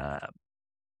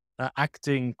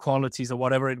acting qualities or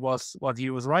whatever it was, what he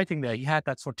was writing there. He had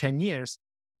that for 10 years.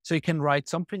 So you can write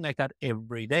something like that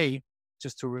every day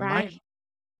just to remind. Right.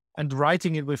 And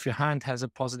writing it with your hand has a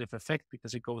positive effect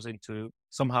because it goes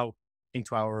somehow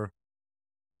into our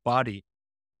body.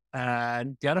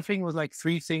 And the other thing was like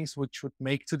 3 things which would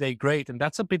make today great. And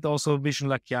that's a bit also Vishen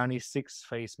Lakhiani's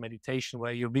 6-phase meditation,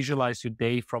 where you visualize your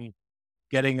day from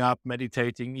getting up,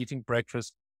 meditating, eating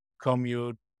breakfast,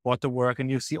 commute, water work, and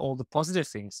you see all the positive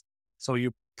things. So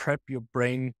you prep your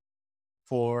brain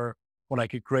for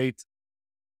like a great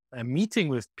meeting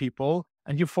with people,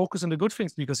 and you focus on the good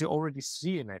things because you already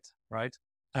see in it, right?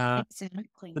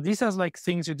 Exactly. But these are like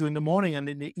things you do in the morning, and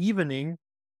in the evening,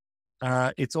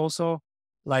 it's also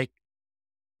like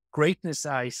greatness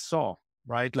I saw,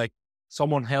 right? Like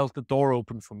someone held the door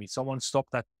open for me. Someone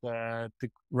stopped at the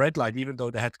red light, even though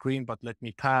they had green, but let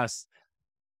me pass.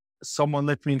 Someone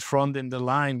let me in front in the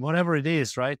line, whatever it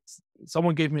is, right?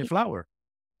 Someone gave me a flower.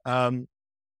 And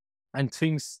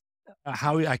things,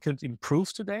 how I could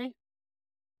improve today.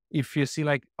 If you see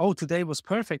like, oh, today was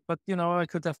perfect, but I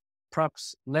could have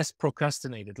perhaps less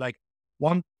procrastinated, like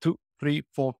 1, 2, 3,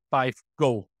 4, 5,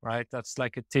 go, right? That's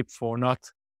like a tip for not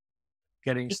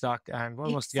getting E- stuck. And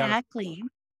what was the other? Exactly.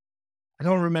 I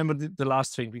don't remember the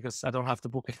last thing because I don't have the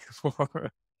book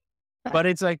anymore. But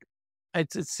it's like,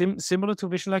 it's similar to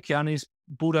Vishen Lakhiani's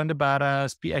Buddha and the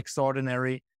Badass, Be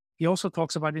Extraordinary. He also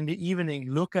talks about in the evening,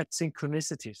 look at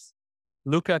synchronicities,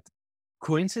 look at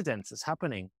coincidences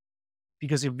happening,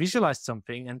 because you visualized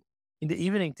something, and in the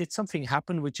evening, did something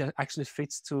happen which actually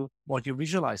fits to what you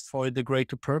visualized for the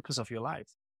greater purpose of your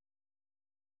life.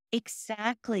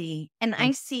 Exactly. And I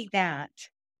And see that.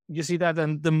 you see that,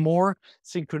 and the more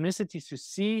synchronicities you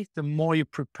see, the more you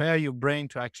prepare your brain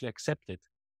to actually accept it.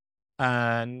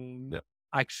 And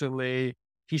actually,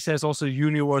 he says also,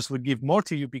 universe will give more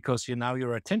to you because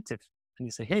you're attentive. And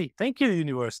you say, hey, thank you,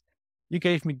 universe. You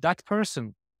gave me that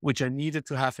person, which I needed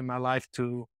to have in my life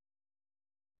to,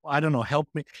 I don't know, help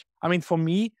me. I mean, for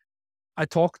me, I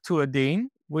talked to a Dane,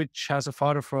 which has a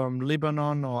father from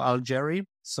Lebanon or Algeria.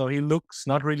 So he looks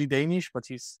not really Danish, but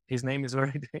his name is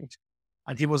very Danish.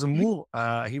 And he was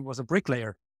he was a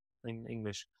bricklayer in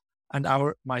English. And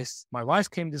my wife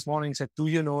came this morning and said, do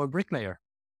you know a bricklayer?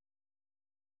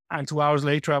 And 2 hours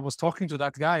later, I was talking to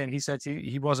that guy, and he said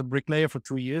he was a bricklayer for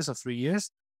 2 years or 3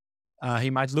 years. He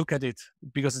might look at it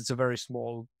because it's a very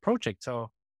small project.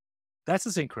 So that's a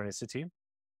synchronicity.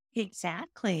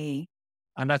 Exactly.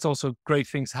 And that's also great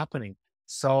things happening.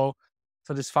 So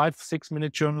this 5-6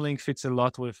 minute journaling fits a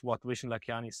lot with what Vishen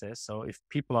Lakhiani says. So if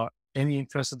people are any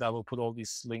interested, I will put all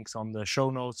these links on the show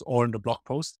notes or in the blog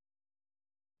post.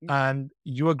 And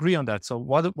you agree on that. So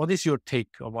what is your take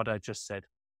on what I just said?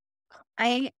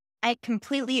 I I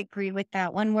completely agree with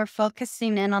that. When we're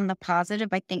focusing in on the positive,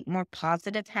 I think more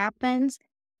positive happens.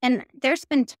 And there's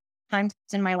been times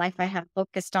in my life I have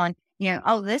focused on,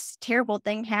 oh, this terrible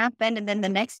thing happened, and then the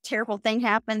next terrible thing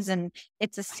happens, and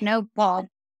it's a snowball.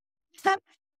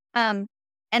 um,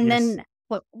 and Yes. then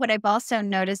what I've also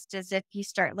noticed is if you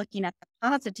start looking at the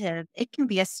positive, it can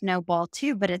be a snowball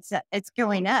too, but it's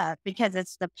going up because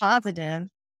it's the positive,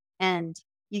 and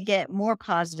you get more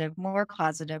positive, more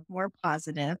positive, more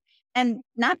positive. And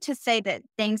not to say that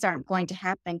things aren't going to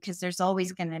happen, because there's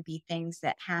always going to be things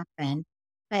that happen.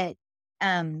 But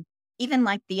um, even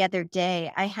like the other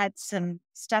day, I had some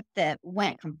stuff that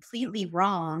went completely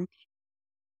wrong.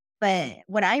 But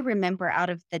what I remember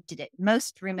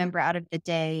most remember out of the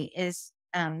day is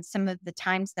some of the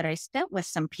times that I spent with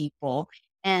some people,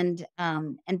 and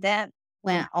that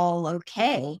went all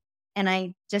okay. And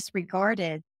I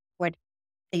disregarded what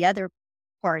the other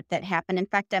part that happened. In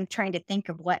fact, I'm trying to think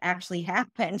of what actually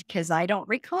happened because I don't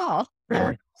recall.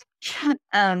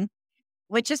 um,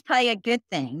 which is probably a good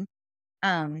thing.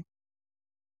 Um,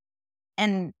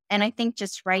 and I think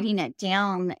just writing it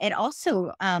down, it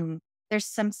also, there's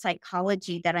some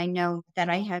psychology that I know that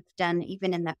I have done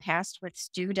even in the past with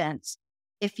students.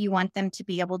 If you want them to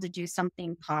be able to do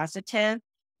something positive,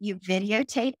 you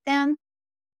videotape them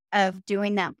of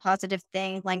doing that positive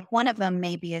thing. Like one of them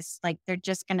maybe is like they're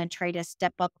just going to try to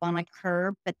step up on a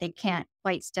curb, but they can't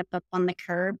quite step up on the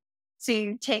curb. So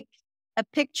you take a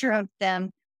picture of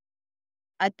them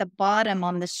at the bottom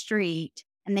on the street,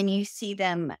 and then you see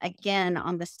them again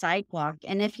on the sidewalk.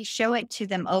 And if you show it to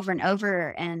them over and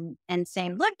over and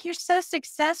saying, look, you're so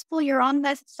successful, you're on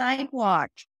the sidewalk,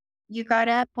 you got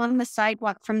up on the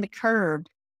sidewalk from the curb,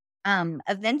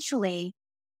 eventually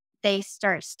they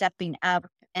start stepping up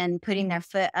and putting their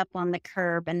foot up on the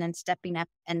curb and then stepping up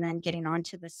and then getting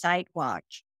onto the sidewalk.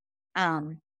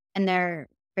 Um, and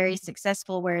very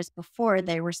successful. Whereas before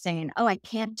they were saying, oh, I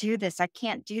can't do this. I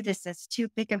can't do this. That's too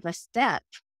big of a step.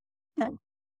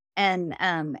 And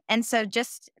so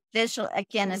just visual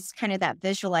again, it's kind of that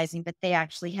visualizing, but they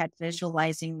actually had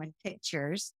visualizing with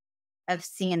pictures of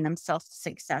seeing themselves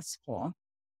successful.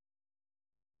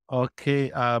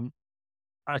 Okay.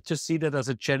 I just see that as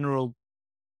a general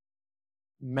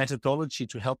methodology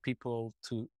to help people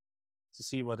to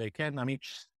see what they can. I mean,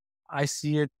 I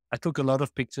see it. I took a lot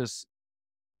of pictures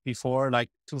before, like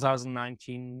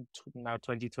 2019 to now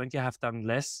 2020. I have done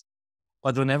less,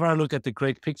 but whenever I look at the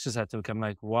great pictures I took, I'm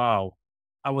like, wow,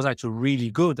 I was actually really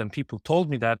good. And people told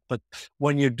me that. But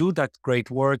when you do that great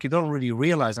work, you don't really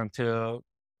realize until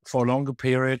for a longer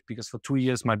period, because for 2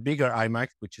 years, my bigger iMac,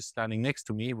 which is standing next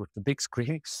to me with the big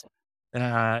screen,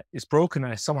 is broken.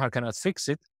 And I somehow cannot fix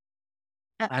it.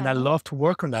 And I Uh-oh. love to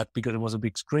work on that because it was a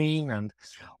big screen and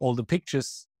all the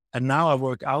pictures. And now I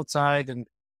work outside. And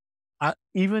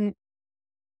even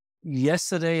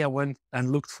yesterday, I went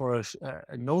and looked for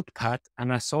a notepad,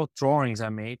 and I saw drawings I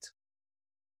made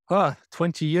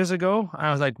 20 years ago.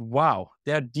 I was like, wow,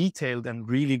 they're detailed and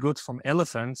really good, from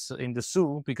elephants in the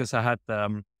zoo, because I had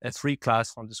a 3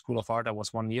 class from the School of Art. I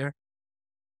was 1 year.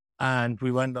 And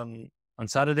we went on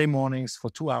Saturday mornings for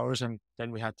 2 hours, and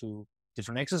then we had to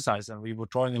different exercise. And we were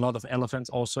drawing a lot of elephants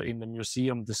also in the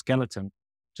museum, the skeleton,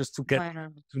 just to get Wow.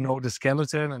 to know the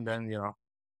skeleton. And then,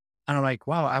 and I'm like,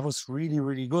 wow, I was really,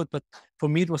 really good. But for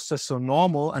me, it was just so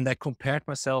normal. And I compared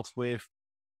myself with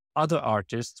other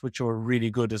artists, which were really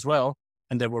good as well.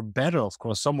 And they were better, of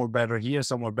course. Some were better here,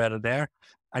 some were better there.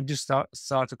 And just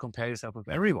start to compare yourself with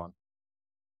everyone.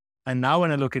 And now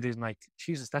when I look at it, I'm like,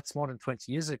 Jesus, that's more than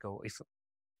 20 years ago. If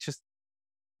just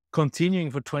continuing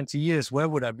for 20 years, where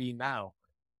would I be now?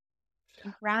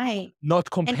 Right. Not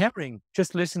And comparing,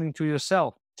 just listening to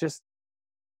yourself. Just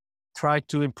try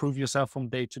to improve yourself from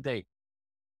day to day.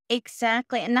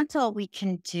 exactly. And that's all we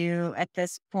can do at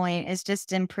this point is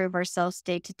just improve ourselves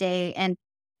day to day. And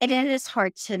it is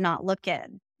hard to not look at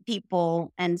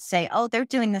people and say, oh, they're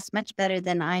doing this much better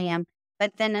than I am.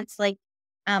 But then it's like,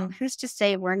 who's to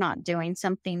say we're not doing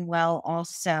something well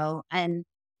also? And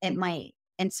it might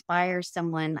inspire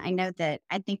someone.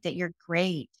 I think that you're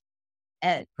great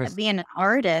at Chris, being an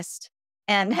artist.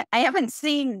 And I haven't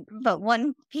seen but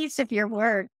one piece of your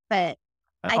work, but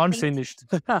I think unfinished,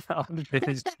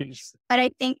 unfinished piece. but I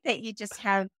think that you just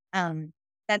have,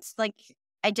 that's like,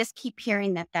 I just keep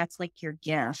hearing that that's like your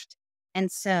gift.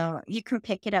 And so you can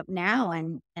pick it up now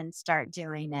and start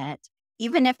doing it,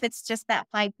 even if it's just that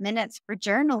 5 minutes for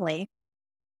journaling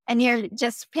and you're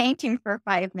just painting for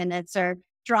 5 minutes or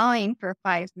drawing for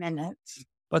 5 minutes.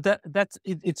 But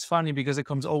it's funny because it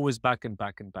comes always back and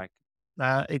back and back.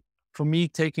 It For me,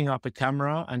 taking up a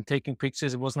camera and taking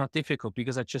pictures, it was not difficult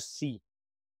because I just see.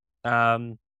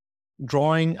 Um,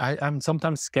 Drawing, I'm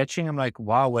sometimes sketching. I'm like,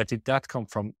 wow, where did that come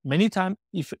from? Many times,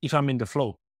 if I'm in the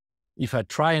flow, if I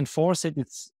try and force it,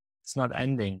 it's not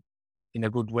ending in a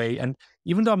good way. And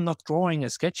even though I'm not drawing or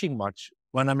sketching much,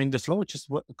 when I'm in the flow, it just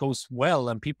goes well.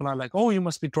 And people are like, oh, you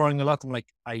must be drawing a lot. I'm like,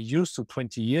 I used to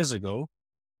 20 years ago.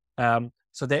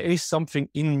 So there is something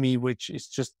in me which is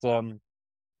just the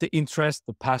interest,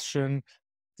 the passion,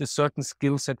 the certain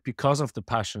skill set because of the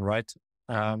passion, right?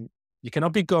 You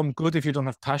cannot become good if you don't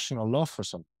have passion or love for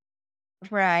something.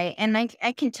 Right. And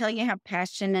I can tell you have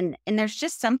passion and there's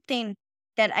just something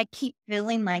that I keep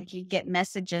feeling like you get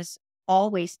messages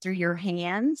always through your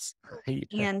hands. Yeah.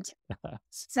 And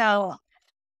so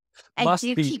I Must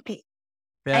do be. keep it.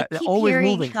 I They're keep always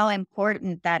hearing moving. how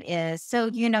important that is. So,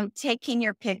 taking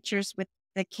your pictures with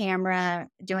the camera,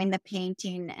 doing the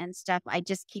painting and stuff, I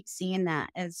just keep seeing that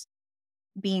as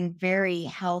being very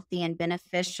healthy and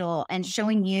beneficial and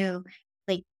showing you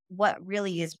like what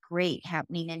really is great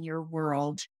happening in your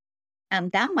world.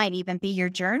 That might even be your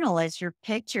journal as your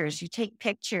pictures. You take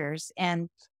pictures and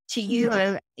to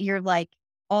you, you're like,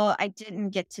 oh, I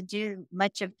didn't get to do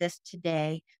much of this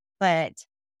today, but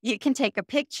you can take a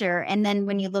picture. And then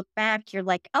when you look back, you're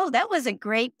like, oh, that was a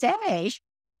great day.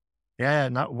 Yeah.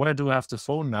 Now, where do I have the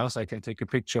phone now so I can take a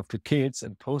picture of the kids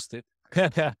and post it?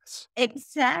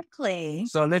 Exactly.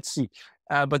 So let's see.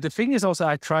 But the thing is also,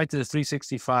 I tried the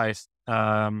 365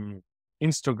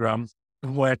 Instagram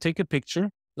where I take a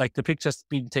picture, like the picture's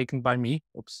been taken by me.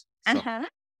 Oops. So Uh-huh.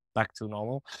 back to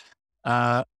normal.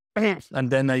 Uh, and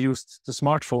then I used the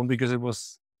smartphone because it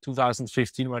was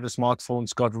 2015 where the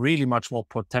smartphones got really much more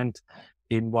potent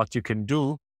in what you can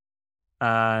do.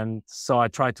 And so I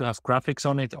tried to have graphics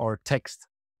on it or text,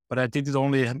 but I did it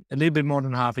only a little bit more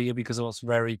than half a year because it was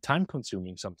very time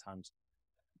consuming sometimes.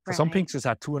 For some Right. pictures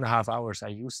at 2.5 hours, I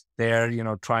used there,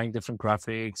 trying different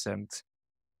graphics. And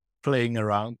playing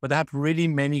around, but I have really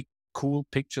many cool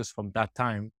pictures from that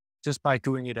time just by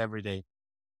doing it every day.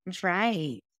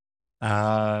 Right.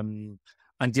 And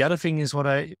the other thing is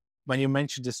when you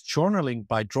mentioned this journaling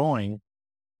by drawing,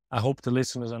 I hope the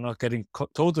listeners are not getting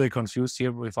totally confused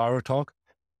here with our talk.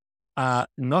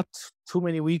 Not too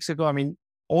many weeks ago, I mean,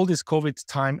 all this COVID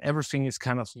time, everything is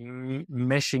kind of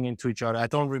meshing into each other. I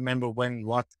don't remember when,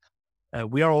 what.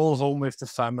 We are all home with the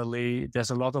family.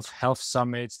 There's a lot of health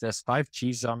summits. There's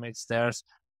 5G summits. There's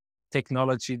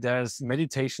technology. There's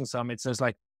meditation summits. There's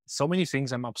like so many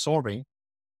things I'm absorbing.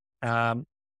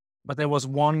 But there was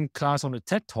one class on a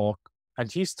TED Talk, and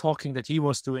he's talking that he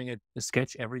was doing a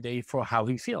sketch every day for how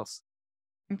he feels.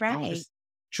 Right.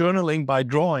 Journaling by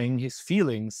drawing his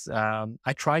feelings.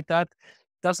 I tried that.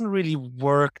 Doesn't really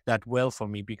work that well for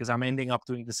me because I'm ending up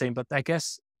doing the same. But I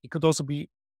guess it could also be,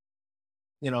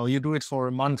 you do it for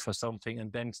a month or something,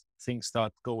 and then things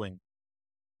start going.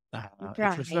 It's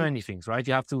with Right. many things, right?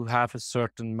 You have to have a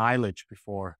certain mileage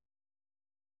before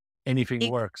anything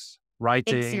E- works.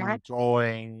 Writing, Exactly.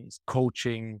 drawing,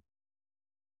 coaching.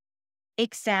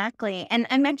 Exactly. And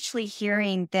I'm actually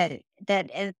hearing that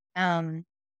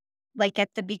like at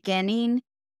the beginning,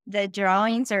 the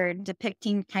drawings are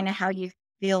depicting kind of how you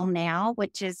feel now,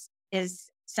 which is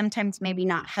sometimes maybe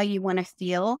not how you want to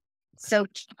feel. So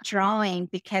keep drawing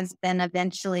because then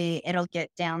eventually it'll get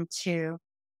down to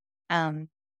um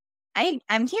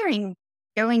I'm hearing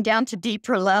going down to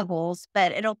deeper levels,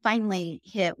 but it'll finally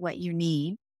hit what you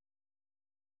need.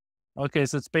 Okay,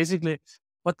 so it's basically,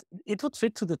 but it would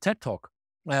fit to the TED Talk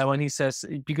when he says,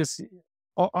 because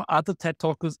other TED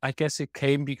Talks, I guess it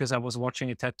came because I was watching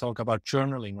a TED Talk about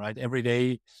journaling, right? Every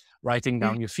day, writing Mm.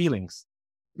 down your feelings.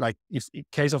 Like if in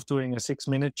case of doing a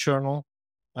 6-minute journal,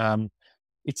 um,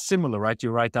 it's similar, right?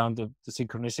 You write down the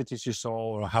synchronicities you saw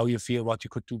or how you feel, what you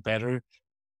could do better,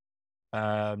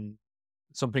 um,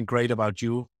 something great about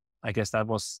you. I guess that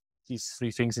was these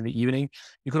 3 things in the evening.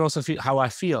 You could also feel, how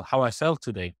I felt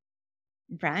today.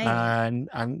 Right. And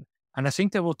I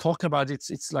think they will talk about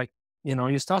it's like,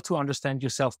 you start to understand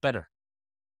yourself better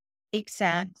both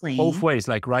Exactly. ways,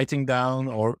 like writing down,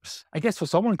 or I guess for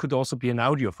someone could also be an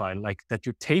audio file, like that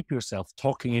you tape yourself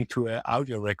talking into an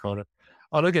audio recorder.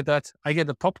 Oh, look at that. I get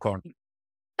a popcorn.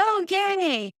 Oh,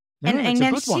 yay. And It's a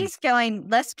then good one. she's going,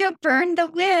 let's go burn the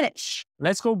witch.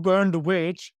 Let's go burn the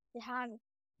witch.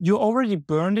 You already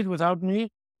burned it without me?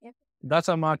 Yep. That's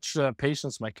how much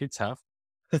patience my kids have.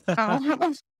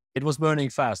 Oh, It was burning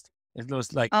fast. It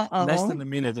was like less uh-oh. than a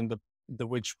minute and the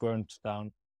witch burned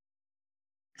down.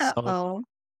 So, Uh-oh.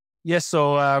 yes,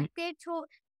 so They told-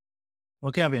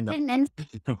 okay, Avinda. And then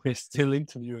We're still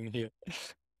interviewing here.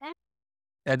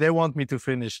 Yeah, they want me to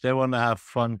finish. They want to have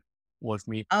fun with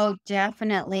me. oh,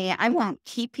 definitely. I won't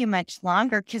keep you much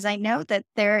longer because I know that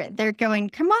they're going,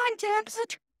 come on, Debs.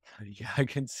 Yeah, I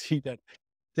can see that.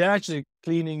 They're actually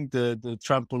cleaning the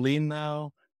trampoline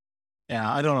now.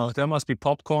 Yeah, I don't know. There must be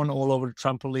popcorn all over the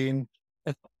trampoline.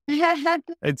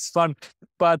 It's fun.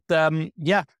 But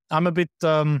yeah, I'm a bit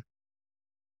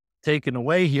taken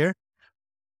away here.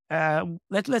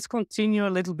 Let's continue a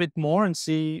little bit more and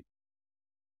see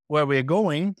where we're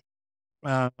going.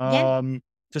 Yeah.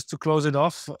 Just to close it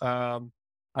off,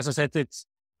 as I said,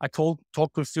 I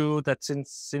talked with you that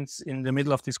since in the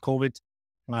middle of this COVID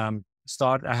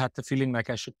start, I had the feeling like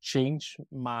I should change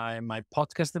my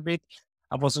podcast a bit.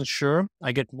 I wasn't sure.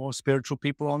 I get more spiritual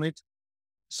people on it.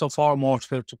 So far, more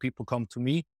spiritual people come to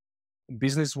me.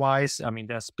 Business wise, I mean,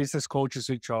 there's business coaches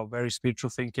which are very spiritual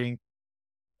thinking.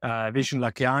 Vishen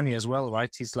Lakiani as well,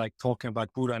 right? He's like talking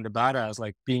about Buddha and the Bada as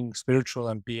like being spiritual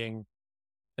and being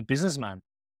a businessman.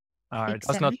 It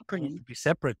does not have Exactly. to be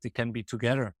separate. They can be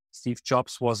together. Steve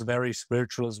Jobs was very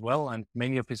spiritual as well, and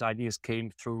many of his ideas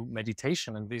came through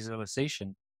meditation and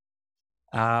visualization.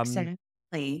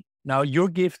 Exactly. Now, your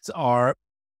gifts are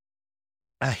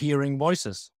hearing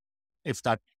voices, if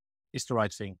that is the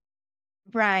right thing.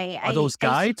 Right. Are those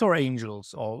guides or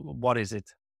angels, or what is it?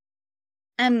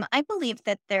 I believe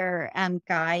that they're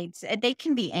guides. They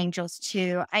can be angels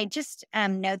too. I just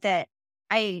know that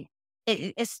I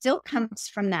it still comes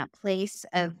from that place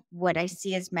of what I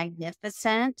see as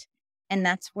magnificent, and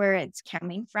that's where it's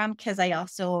coming from. Because I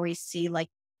also always see like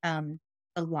the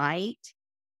light,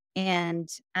 and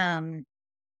um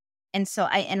and so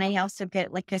I also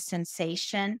get like a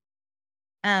sensation.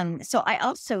 So I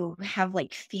also have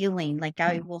like feeling, like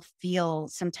I will feel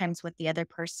sometimes what the other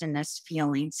person is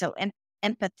feeling. So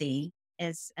empathy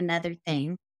is another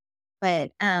thing.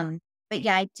 But but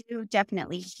yeah, I do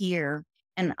definitely hear,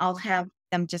 and I'll have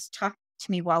them just talk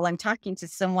to me while I'm talking to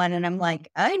someone and I'm like,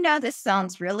 I know this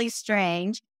sounds really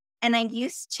strange. And I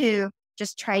used to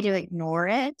just try to ignore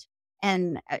it.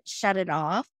 and shut it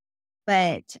off.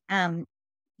 But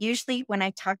usually when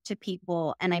I talk to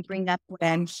people and I bring up what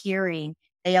I'm hearing,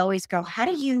 they always go, "How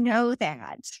do you know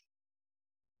that?"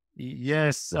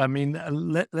 Yes, I mean,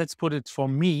 let's put it for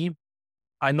me.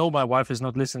 I know my wife is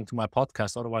not listening to my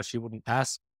podcast, otherwise she wouldn't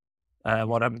ask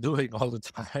what I'm doing all the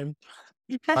time.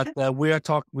 But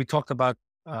we talked about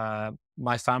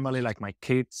my family, like my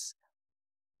kids,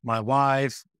 my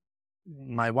wife,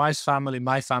 my wife's family,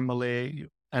 my family,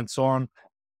 and so on.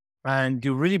 And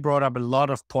you really brought up a lot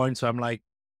of points where I'm like,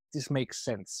 this makes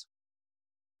sense.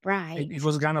 It Right.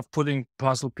 was kind of putting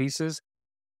puzzle pieces.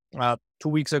 2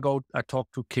 weeks ago, I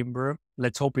talked to Kimber.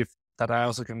 Let's hope if that I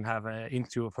also can have an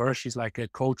interview of her. She's like a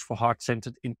coach for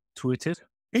heart-centered intuitive.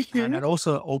 And Mhm. it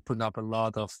also opened up a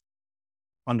lot of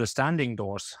understanding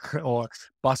doors or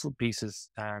puzzle pieces.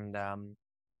 And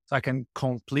so I can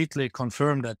completely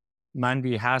confirm that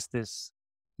Mandy has this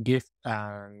gift,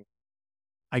 and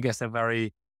I guess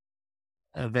very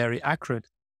accurate.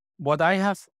 What I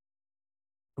have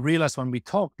realized when we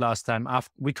talked last time,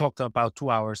 after we talked about 2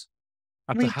 hours,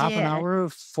 after We half an did. hour,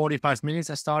 45 minutes,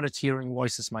 I started hearing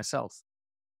voices myself,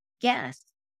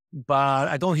 Yes. but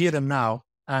I don't hear them now.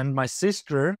 And my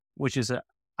sister, which is an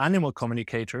animal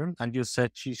communicator, and you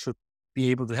said she should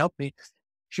be able to help me,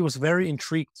 she was very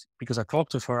intrigued because I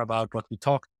talked to her about what we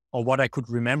talked or what I could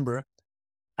remember.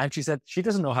 And she said she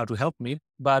doesn't know how to help me,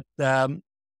 but the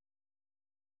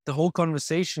whole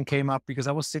conversation came up because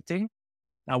I was sitting.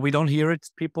 Now we don't hear it,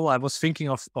 people. I was thinking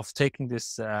of taking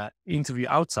this interview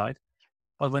outside,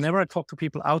 but whenever I talk to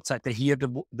people outside, they hear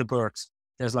the birds.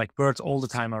 There's like birds all the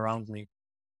time around me,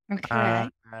 Okay.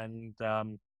 and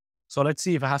so let's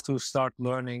see if I have to start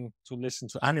learning to listen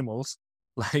to animals,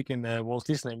 like in the Walt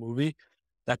Disney movie,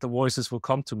 that the voices will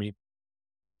come to me.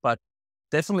 But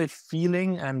definitely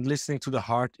feeling and listening to the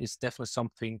heart is definitely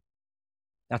something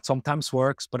that sometimes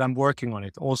works, but I'm working on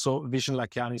it. Also, Vision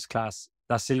Lakiani's class,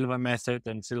 the Silva method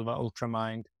and Silva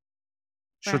Ultramind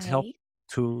should help Right.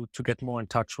 to get more in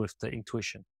touch with the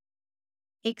intuition.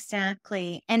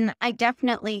 Exactly. And I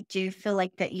definitely do feel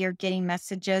like that you're getting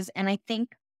messages. And I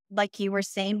think, like you were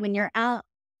saying, when you're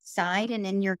outside and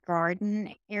in your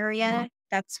garden area,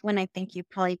 that's when I think you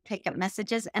probably pick up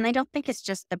messages. And I don't think it's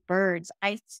just the birds.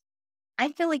 I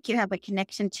feel like you have a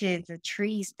connection to the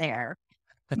trees there.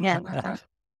 Yeah. And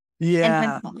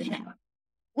Yeah.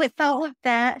 with all of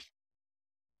that,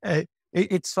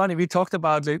 It's funny. We talked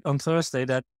about it on Thursday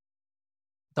that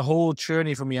the whole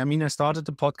journey for me, I mean, I started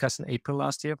the podcast in April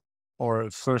last year, or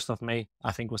 1st of May,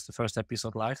 I think was the first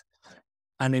episode live.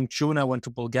 And in June, I went to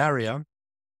Bulgaria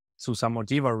to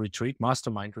Samodiva retreat,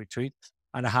 mastermind retreat.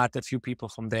 And I had a few people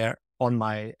from there on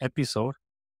my episode.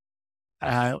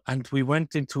 And we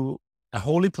went into a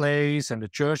holy place and a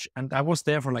church. And I was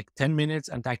there for like 10 minutes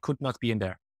and I could not be in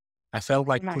there. I felt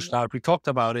like pushed right. out. We talked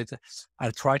about it.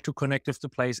 I tried to connect with the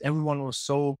place. Everyone was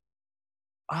so,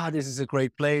 this is a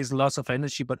great place, lots of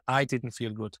energy, but I didn't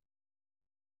feel good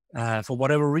for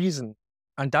whatever reason.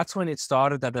 And that's when it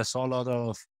started that I saw a lot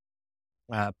of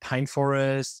pine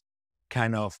forests,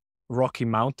 kind of rocky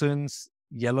mountains,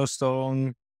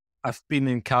 Yellowstone. I've been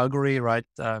in Calgary, right,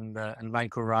 and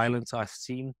Vancouver Island, so I've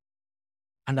seen,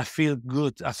 and I feel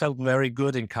good. I felt very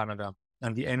good in Canada,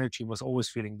 and the energy was always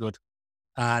feeling good.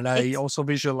 And I Ex- also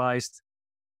visualized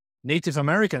Native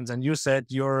Americans, and you said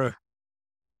your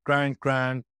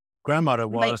grandmother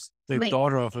my, was the my,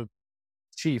 daughter of a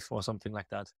chief or something like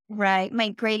that. right. My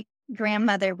great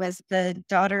grandmother was the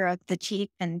daughter of the chief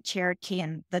in Cherokee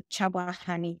and the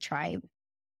Chawahani tribe.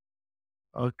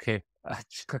 Okay,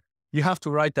 you have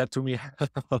to write that to me.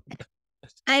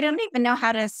 I don't even know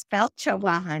how to spell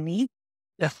Chawahani.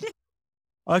 Yeah.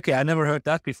 Okay, I never heard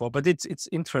that before, but it's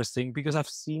interesting because I've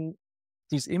seen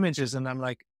these images and I'm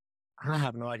like, I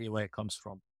have no idea where it comes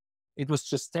from. It was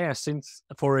just there since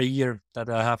for a year that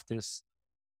I have this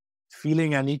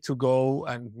feeling I need to go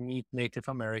and meet Native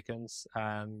Americans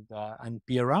and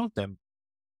be around them.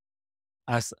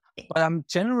 As but I'm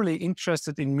generally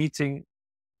interested in meeting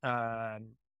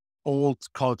um, old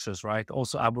cultures, right?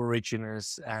 Also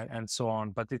Aborigines and so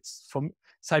on. But it's from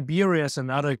Siberia is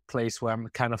another place where I'm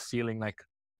kind of feeling like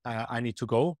I need to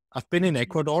go. I've been in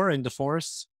Ecuador in the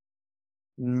forests,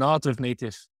 not with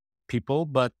native people,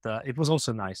 but it was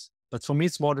also nice. But for me,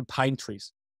 it's more the pine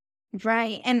trees.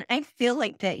 Right. And I feel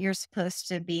like that you're supposed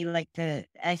to be like a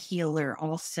healer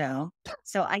also.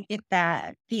 So I get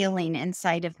that feeling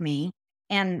inside of me.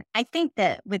 And I think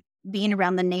that with being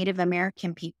around the Native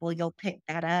American people, you'll pick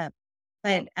that up.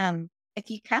 But if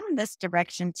you come in this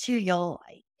direction too,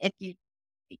 if you,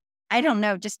 I don't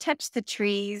know, just touch the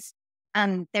trees.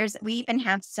 We even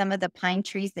have some of the pine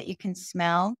trees that you can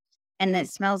smell. and it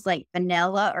smells like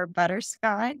vanilla or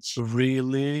butterscotch.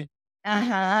 Really?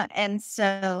 Uh-huh. And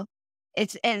so I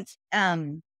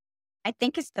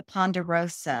think it's the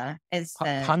Ponderosa is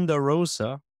the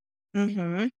Ponderosa,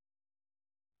 mhm.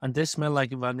 and they smell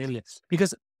like vanilla.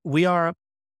 Because we are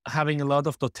having a lot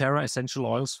of doTERRA essential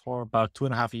oils for about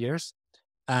 2.5 years.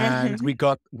 And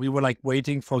Mhm. we were like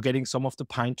waiting for getting some of the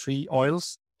pine tree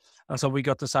oils. And so we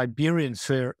got the Siberian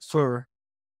fir.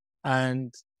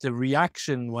 And the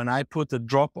reaction when I put a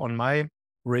drop on my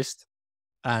wrist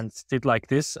and did like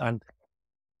this and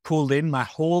pulled in, my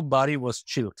whole body was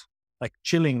chilled, like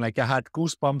chilling, like I had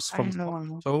goosebumps I from top to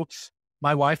know. toe.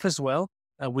 My wife as well.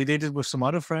 We did it with some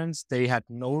other friends. They had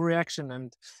no reaction.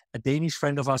 And a Danish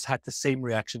friend of us had the same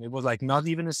reaction. It was like not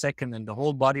even a second. And the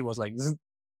whole body was like, zzz.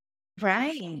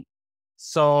 Right.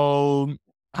 So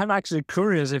I'm actually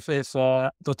curious if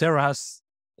doTERRA has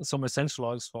some essential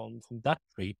oils from that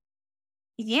tree.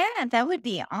 Yeah, that would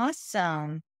be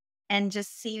awesome. And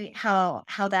just see how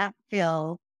that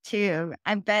feel too.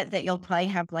 I bet that you'll probably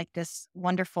have like this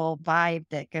wonderful vibe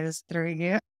that goes through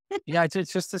you. Yeah,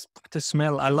 it's just the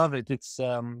smell. I love it.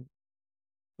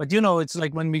 But you know, it's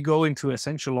like when we go into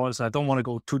essential oils, I don't want to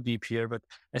go too deep here, but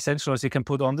essential oils you can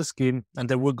put on the skin and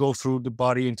they will go through the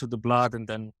body into the blood and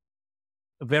then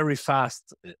very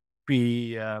fast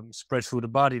be spread through the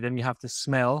body. Then you have the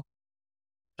smell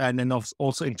and then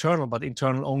also internal, but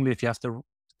internal only if you have the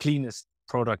cleanest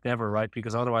product ever, right?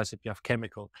 Because otherwise, if you have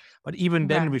chemical, but even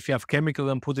then, Right. if you have chemical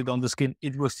and put it on the skin,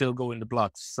 it will still go in the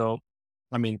blood. So,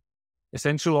 I mean,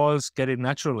 essential oils get it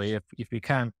naturally if you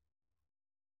can.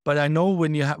 But I know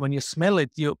when you smell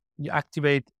it, you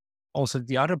activate also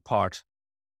the other part.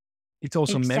 It's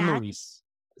also Exactly. memories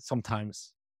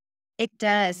sometimes. It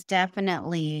does,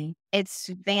 definitely.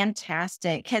 It's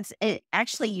fantastic because it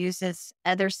actually uses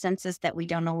other senses that we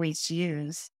don't always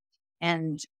use.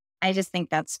 And I just think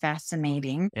that's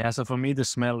fascinating. Yeah. So for me, the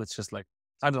smell, it's just like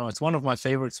I don't know. It's one of my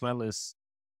favorite smell is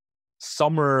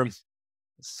summer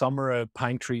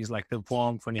pine trees, like the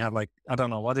warmth when you have like, I don't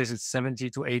know, what is it,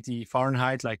 70 to 80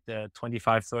 Fahrenheit, like the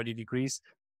 25, 30 degrees,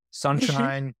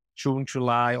 sunshine, June,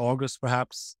 July, August,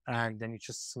 perhaps. And then you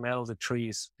just smell the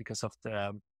trees because of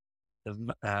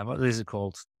what is it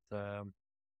called? The,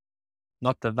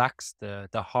 not the wax,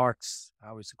 the hearts.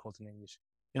 How is it called in English?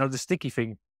 You know, the sticky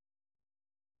thing.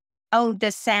 Oh,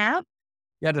 the sap?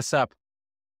 Yeah, the sap.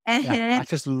 Yeah. I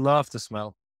just love the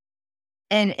smell.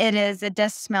 And it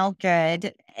does smell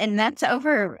good. And that's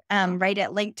over right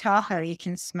at Lake Tahoe. You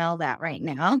can smell that right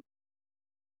now.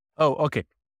 Oh, okay.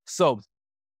 So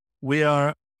we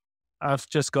are I've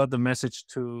just got the message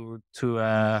to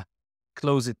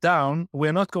close it down.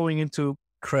 We're not going into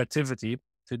creativity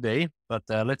today, but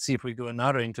let's see if we do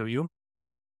another interview.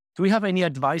 Do we have any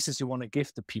advices you want to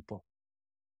give the people?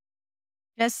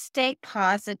 Just stay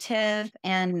positive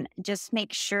and just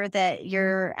make sure that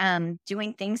you're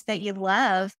doing things that you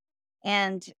love.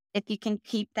 And if you can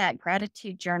keep that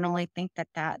gratitude journal, I think that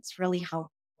that's really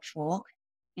helpful.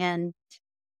 And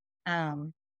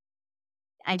um,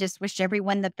 I just wish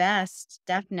everyone the best,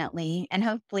 definitely. And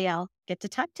hopefully, I'll get to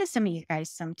talk to some of you guys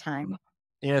sometime.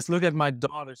 Yes, look at my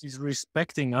daughter. She's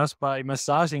respecting us by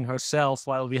massaging herself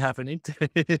while we have an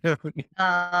interview.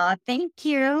 Thank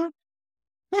you.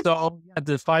 So, yeah,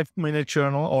 the 5 minute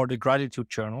journal or the gratitude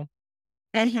journal,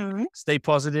 Mhm. stay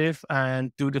positive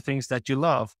and do the things that you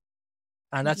love.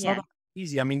 And that's Yeah. not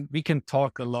easy. I mean, we can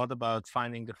talk a lot about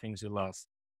finding the things you love.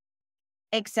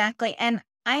 Exactly, and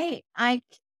I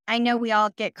know we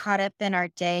all get caught up in our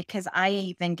day because I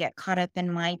even get caught up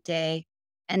in my day,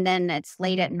 and then it's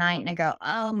late at night and I go,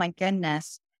 "Oh my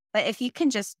goodness." But if you can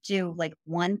just do, like,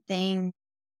 one thing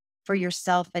for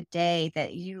yourself a day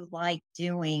that you like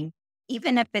doing,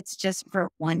 even if it's just for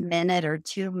 1 minute or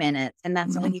 2 minutes, and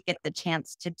that's all you get the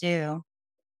chance to do,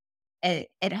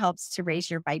 it helps to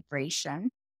raise your vibration.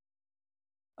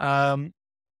 Um,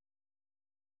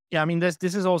 Yeah, I mean, this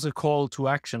is also a call to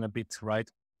action a bit, right?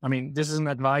 I mean, this is an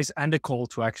advice and a call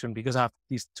to action because I have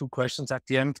these two questions at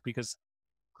the end because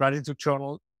gratitude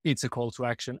journal, it's a call to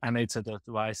action and it's an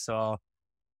advice. So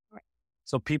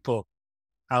people,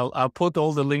 I'll put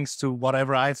all the links to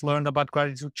whatever I've learned about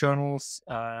gratitude journals.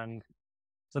 And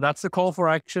so that's the call for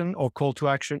action or call to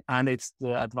action. And it's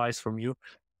the advice from you.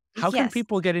 How can Yes,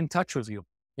 people get in touch with you?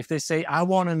 If they say, I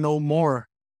want to know more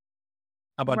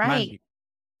about right. Mandy.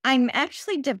 I'm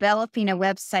actually developing a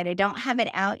website. I don't have it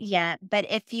out yet, but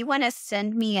if you want to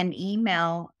send me an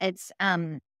email, it's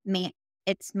Mandi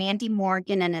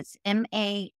Morgan and it's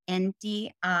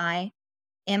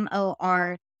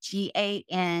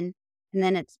MandiMorgan and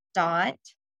then it's dot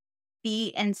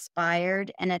be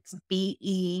inspired and it's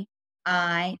BEINSPIRED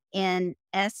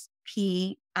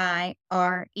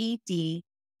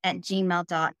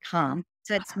mandipired@gmail.com.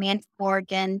 So it's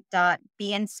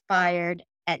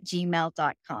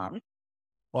mandimorgan.beinspired@gmail.com.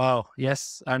 Wow.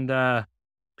 Yes. And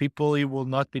people, you will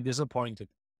not be disappointed.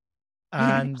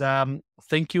 And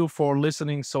thank you for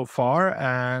listening so far.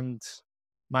 And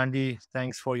Mandi,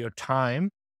 thanks for your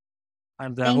time.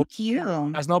 And I hope Thank you.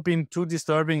 it has not been too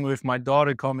disturbing with my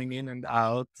daughter coming in and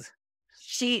out.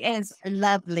 She is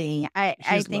lovely. I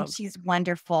She's think lovely. she's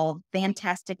wonderful.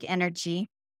 Fantastic energy.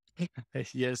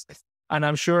 Yes. And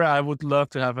I'm sure I would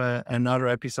love to have another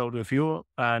episode with you.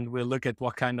 And we'll look at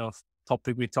what kind of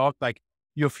topic we talk, like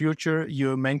your future.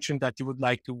 You mentioned that you would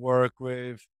like to work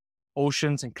with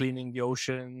oceans and cleaning the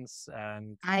oceans.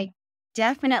 And I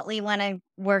definitely want to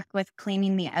work with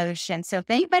cleaning the ocean. So if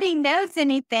anybody knows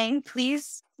anything,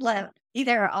 please let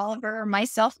either Oliver or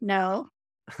myself know.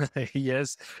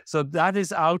 yes, so that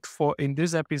is out for in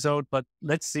this episode, but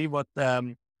let's see what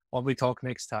we talk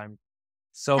next time.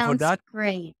 So Sounds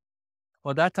great.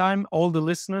 for that time, all the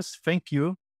listeners, thank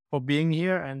you for being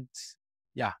here, and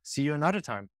yeah, see you another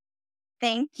time.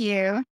 Thank you.